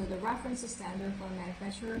 and the reference standard for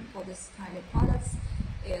manufacturer for this kind of products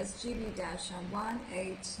is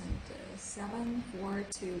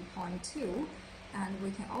GB-18742.2, and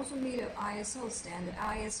we can also meet the ISO standard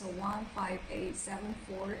ISO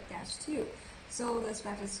 15874-2. So the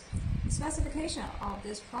specification of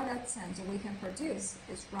this product and we can produce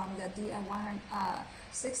is from the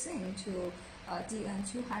DN116 to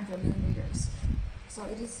DN200 millimeters. So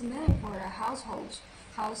it is meant for a house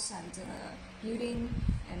and building,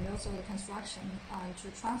 and also the construction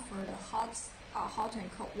to transfer the hot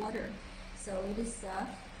and cold water. So it is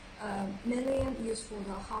mainly used for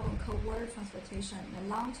the hot and cold water transportation. The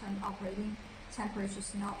long-term operating temperature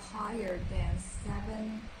is not higher than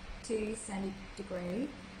 70 centigrade,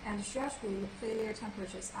 and stretchable failure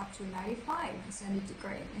temperatures up to 95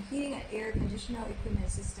 centigrade. The heating and air conditioner equipment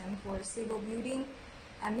system for civil building,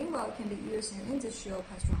 and meanwhile it can be used in industrial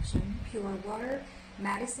construction, pure water,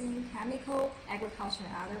 medicine, chemical, agriculture,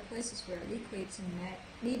 and other places where liquids and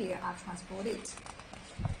media are transported.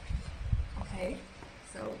 Okay,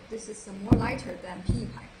 so this is more lighter than PE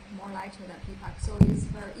pipe, so it's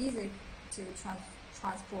very easy to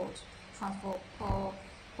transport from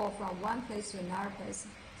one place to another place.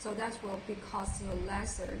 So that will be cost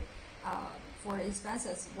lesser for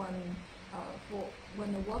expenses when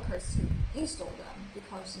the workers to install them,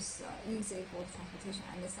 because it's easy for transportation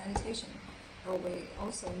and the sanitation. We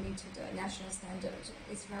also meet the national standards.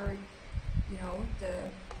 It's very,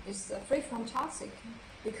 it's free from toxic,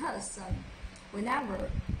 because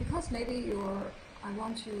I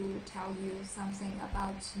want to tell you something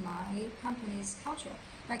about my company's culture.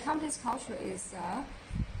 My company's culture is,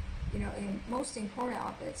 most important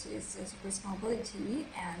of it is responsibility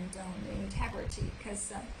and integrity.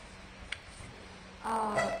 Because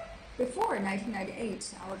before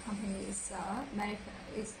 1998, our company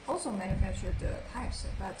is also manufactured pipes,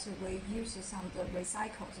 but we use some of the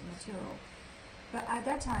recycled material. But at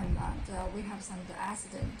that time, we have some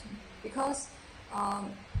accident, because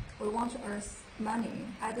we want to earn money.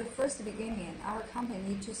 At the first beginning, our company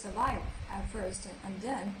need to survive at first, and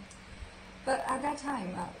then. But at that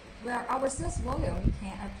time, where our sales volume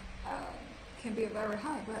can be very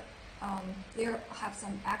high, but there have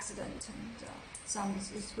some accident and some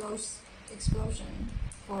explosion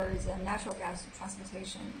for the natural gas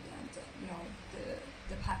transportation and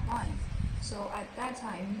the pipeline. So at that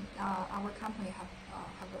time, our company have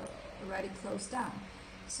already closed down.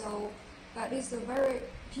 So, but it's a very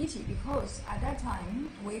pity, because at that time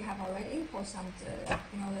we have already imported some the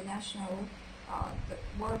national, the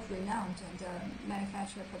world-renowned and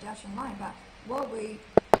manufacturer production line. But what the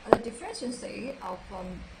differentiation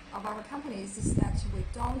of our company is that we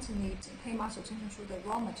don't need to pay much attention to the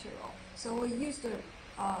raw material. So we use the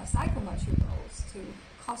cycle materials to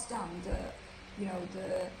cost down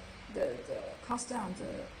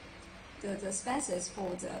the expenses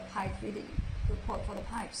for the pipe fitting, for the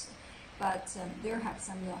pipes. But there have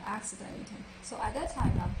some accident. So at that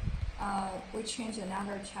time, we changed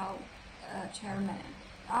another chairman.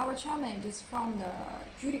 Our chairman is from the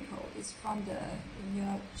judicial. It's from the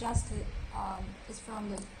it's from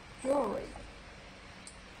the jury.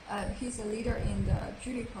 He's a leader in the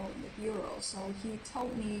judicial bureau. So he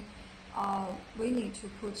told me we need to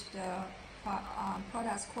put the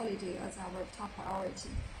product's quality as our top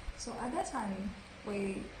priority. So at that time,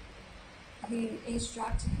 he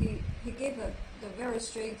gave the very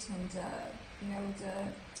strict and the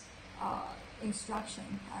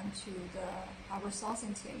instruction to our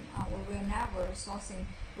sourcing team.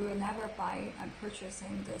 We will never buy and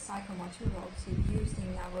purchasing the cycle material to use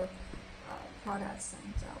in our products,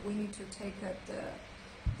 and we need to take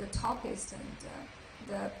the topics and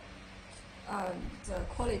the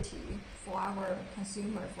quality for our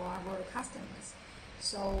consumer, for our customers.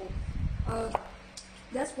 So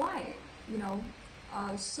that's why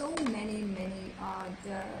so many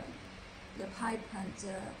the the pipe and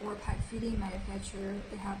or pipe fitting manufacturer,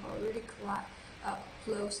 they have already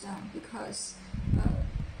closed down because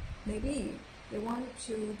maybe they want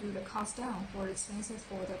to do the cost down for expenses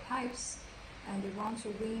for the pipes, and they want to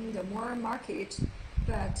win the more market,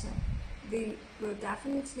 but they will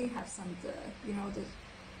definitely have some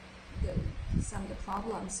some of the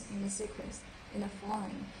problems in the sequence in the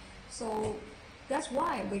following. So that's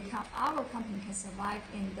why our company can survive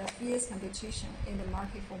in the fierce competition in the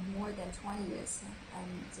market for more than 20 years,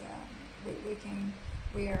 and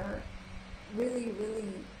we are really,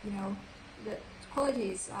 the quality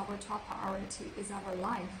is our top priority, is our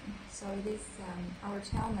life. So this our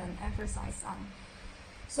chairman emphasized on.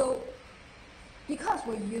 So because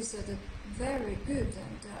we use the very good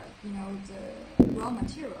and the raw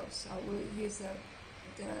materials, so we use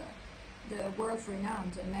the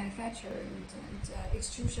world-renowned manufacturer and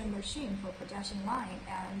extrusion machine for production line,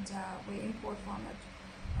 and we import from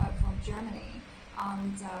Germany.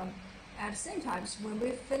 And at the same time, when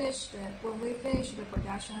we finish the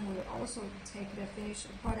production, we will also take the finished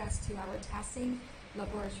products to our testing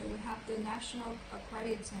laboratory. We have the national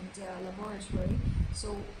accredited laboratory. So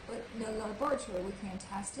in the laboratory, we can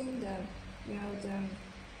testing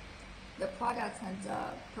the products and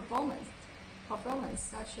performance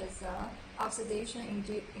such as oxidation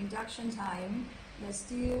induction time, the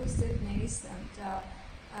steel stiffness,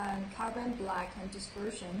 and carbon black and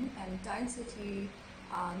dispersion, and density,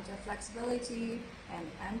 and flexibility,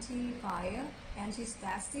 and anti-fire,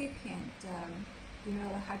 anti-static, and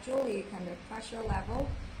hydraulic and the pressure level,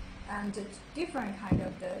 and different kind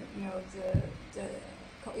of the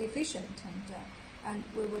coefficient, and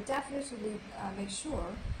we will definitely make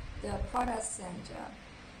sure the products and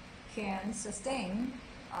can sustain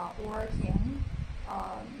or can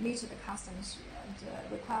meet the customer's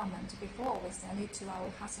requirement before we send it to our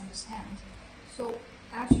customer's hand. So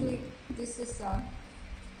actually, this is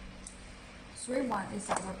 3-1 is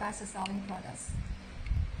our best selling products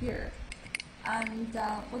here. And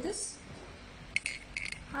for this,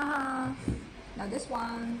 now this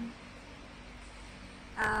one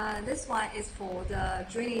is for the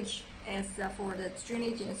drainage. Is for the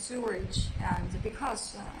drainage and sewage, and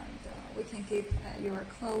because we can give you a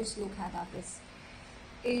close look at this.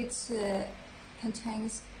 It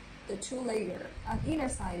contains the 2-layer. On inner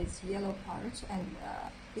side is yellow part, and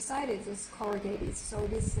beside it is corrugated. So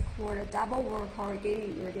this is called a double wall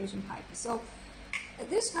corrugated irrigation pipe. So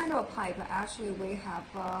this kind of pipe, actually, we have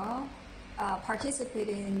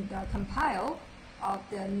participated in the compile of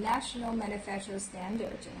the national manufacturer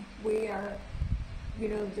standard. We are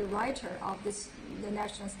the writer of the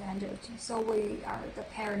national standard. So we are the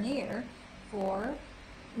pioneer for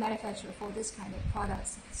manufacture for this kind of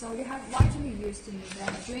products. So they have largely used in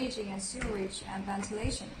the drainage and sewage and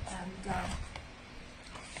ventilation,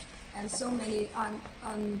 and so many kind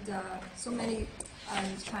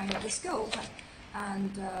of the scope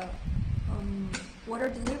and water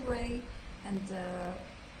delivery, and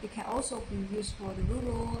it can also be used for the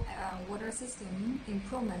rural water system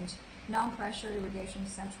improvement, non-pressure irrigation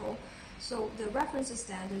central. So the reference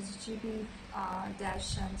standard is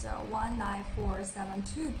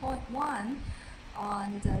GB-19472.1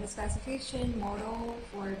 on the specification model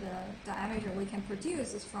for the diameter we can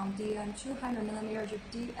produce is from DN 200 millimeter to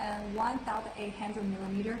DN 1800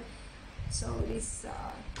 millimeter. So it's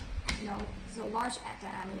so large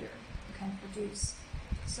diameter you can produce.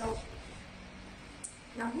 So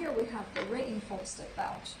now here we have the reinforced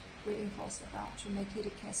belt to make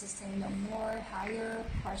it can sustain the more higher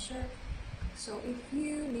pressure. So if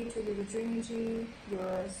you need to do the drainage,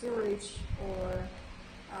 your sewage, or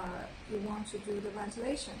you want to do the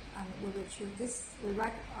ventilation, and we will choose this. We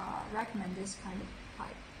recommend this kind of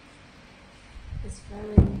pipe. It's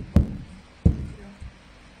very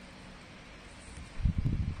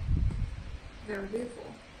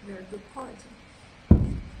beautiful, very good quality.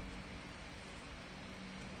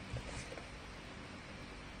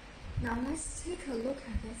 Now let's take a look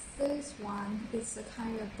at this one. It's a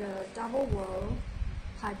kind of the double wall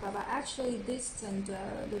pipe, but actually this and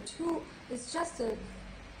the two, it's just the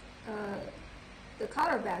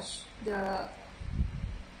color batch.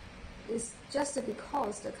 It's just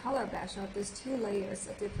because the color batch of these 2 layers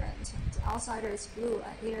are different. The outside is blue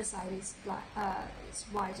and inner side is black. It's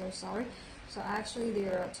white. I'm sorry. So actually they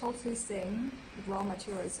are totally same. The raw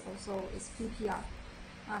material is also is PPR.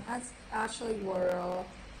 That's actually were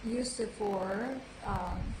used for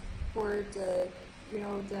the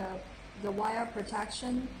the wire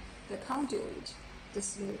protection, the conduit, the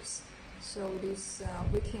sleeves. So this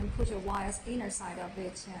we can put the wires inner side of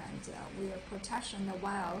it, and we will protection the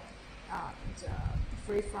wire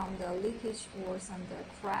free from the leakage or some the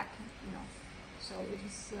crack, you know. So it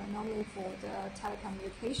is normally for the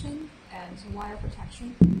telecommunication and wire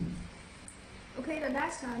protection. Okay, the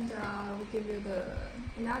next one will give you the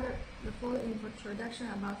full introduction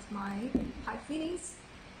about my pipe fittings.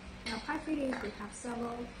 Now, pipe fittings we have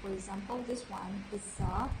several. For example, this one is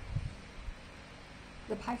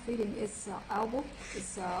the pipe fitting is elbow.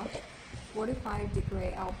 It's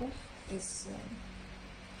 45-degree elbow. It's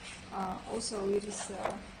also it is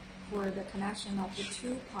for the connection of the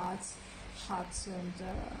two parts, and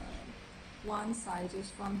one side is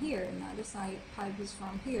from here, another side pipe is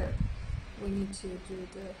from here. We need to do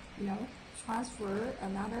the transfer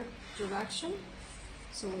another direction.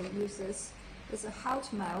 So we use this. It's a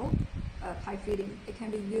hot melt pipe fitting. It can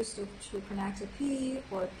be used to connect a PE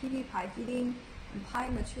or PP pipe fitting. And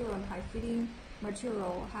pipe material and pipe fitting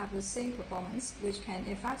material have the same performance, which can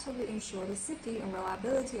effectively ensure the safety and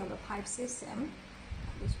reliability of the pipe system.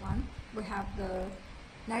 This one, we have the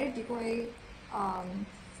 90-degree,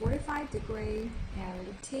 45-degree,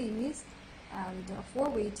 and T's, and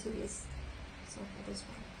 4-way T's. So for this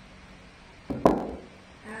one.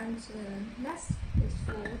 And next is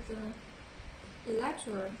for the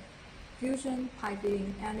electrofusion pipe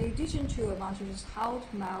fitting. And in addition to advantages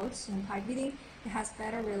hot melts and pipe fitting, it has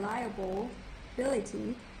better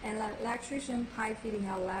reliability, and electrician pipe fitting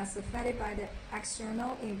are less affected by the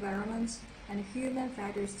external environment and human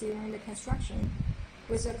factors during the construction.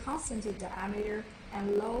 With a constant diameter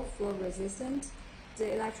and low flow resistance, the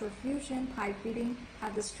electrofusion pipe fitting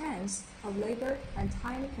have the strengths of labor and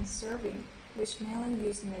time conserving, which mainly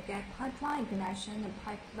used in the gas pipeline connection and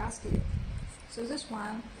pipe basket. So this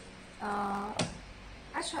one,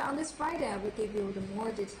 actually on this Friday I will give you the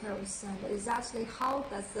more details and exactly how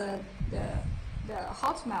does the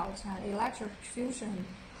hot melt and electrofusion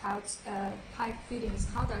pipe fittings,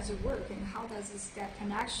 how does it work and how does it get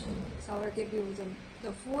connection. So I will give you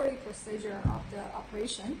the full procedure of the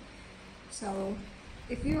operation. So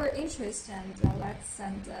if you are interested, let's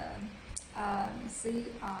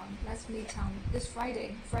let's meet on this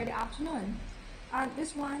Friday afternoon.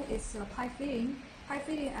 This one is pipe fitting. Pipe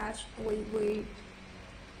fitting, actually, we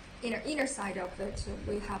inner side of it,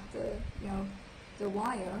 we have the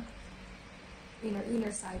wire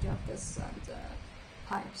inner side of this the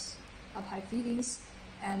pipes, pipe fittings,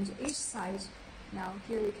 and each side. Now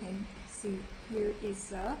here we can see here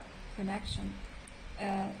is a connection,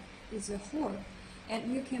 is a hole,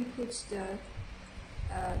 and you can put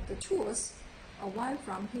the tools, one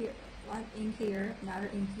from here, one in here, another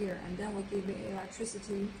in here, and then we'll give it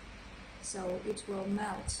electricity, so it will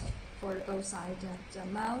melt for both sides,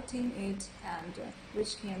 and melting it, and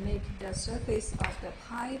which can make the surface of the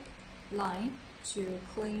pipe line to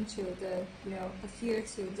cling to the adhere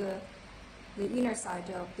to the inner side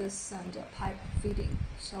of this and pipe fitting.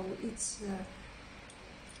 So it's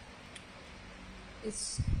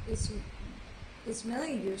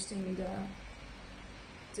mainly used in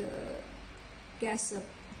the gas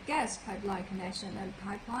pipeline connection and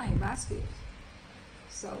pipeline basket.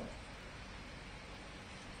 So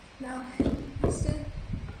now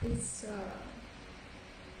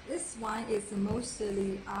this one is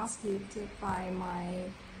mostly asked by my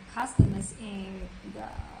customers in the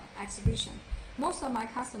exhibition. Most of my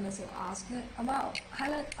customers will ask about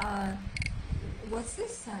what's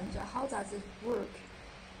this and how does it work.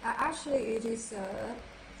 Actually, it is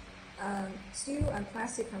steel and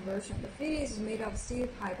plastic conversion. The fitting is made of steel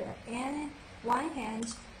pipe in one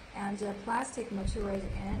hand and plastic material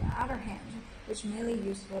in the other hand, which mainly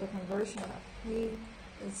used for the conversion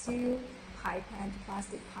of steel pipe and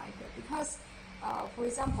plastic pipe. Because, for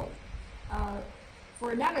example,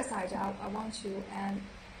 for another side, I want to add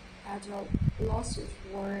a lawsuit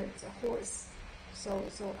for the horse. So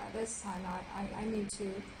at this time, I need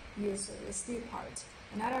to use the steel part.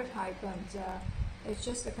 Another type, and it's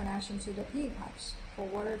just a connection to the PE pipes for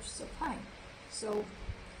water supply. So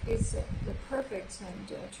it's the perfect and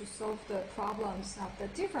to solve the problems of the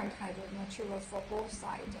different kind of materials for both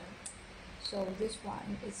sides. So this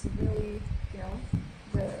one is really,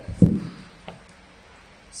 the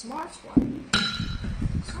smart one.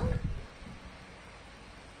 So,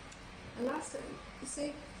 and last, you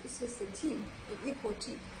see, this is the T, the equal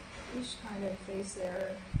T. Each kind of face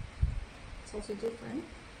there, totally different.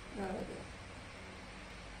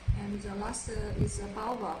 And the last is a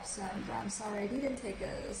bulb box, and I'm sorry I didn't take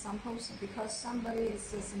samples because somebody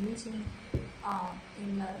is just meeting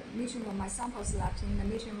in the meeting room. My samples left in the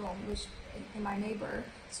meeting room, which in my neighbor,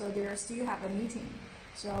 so they still have a meeting.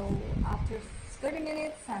 So after 30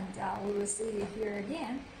 minutes, and we will see you here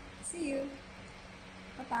again. See you.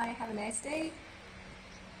 Bye bye. Have a nice day.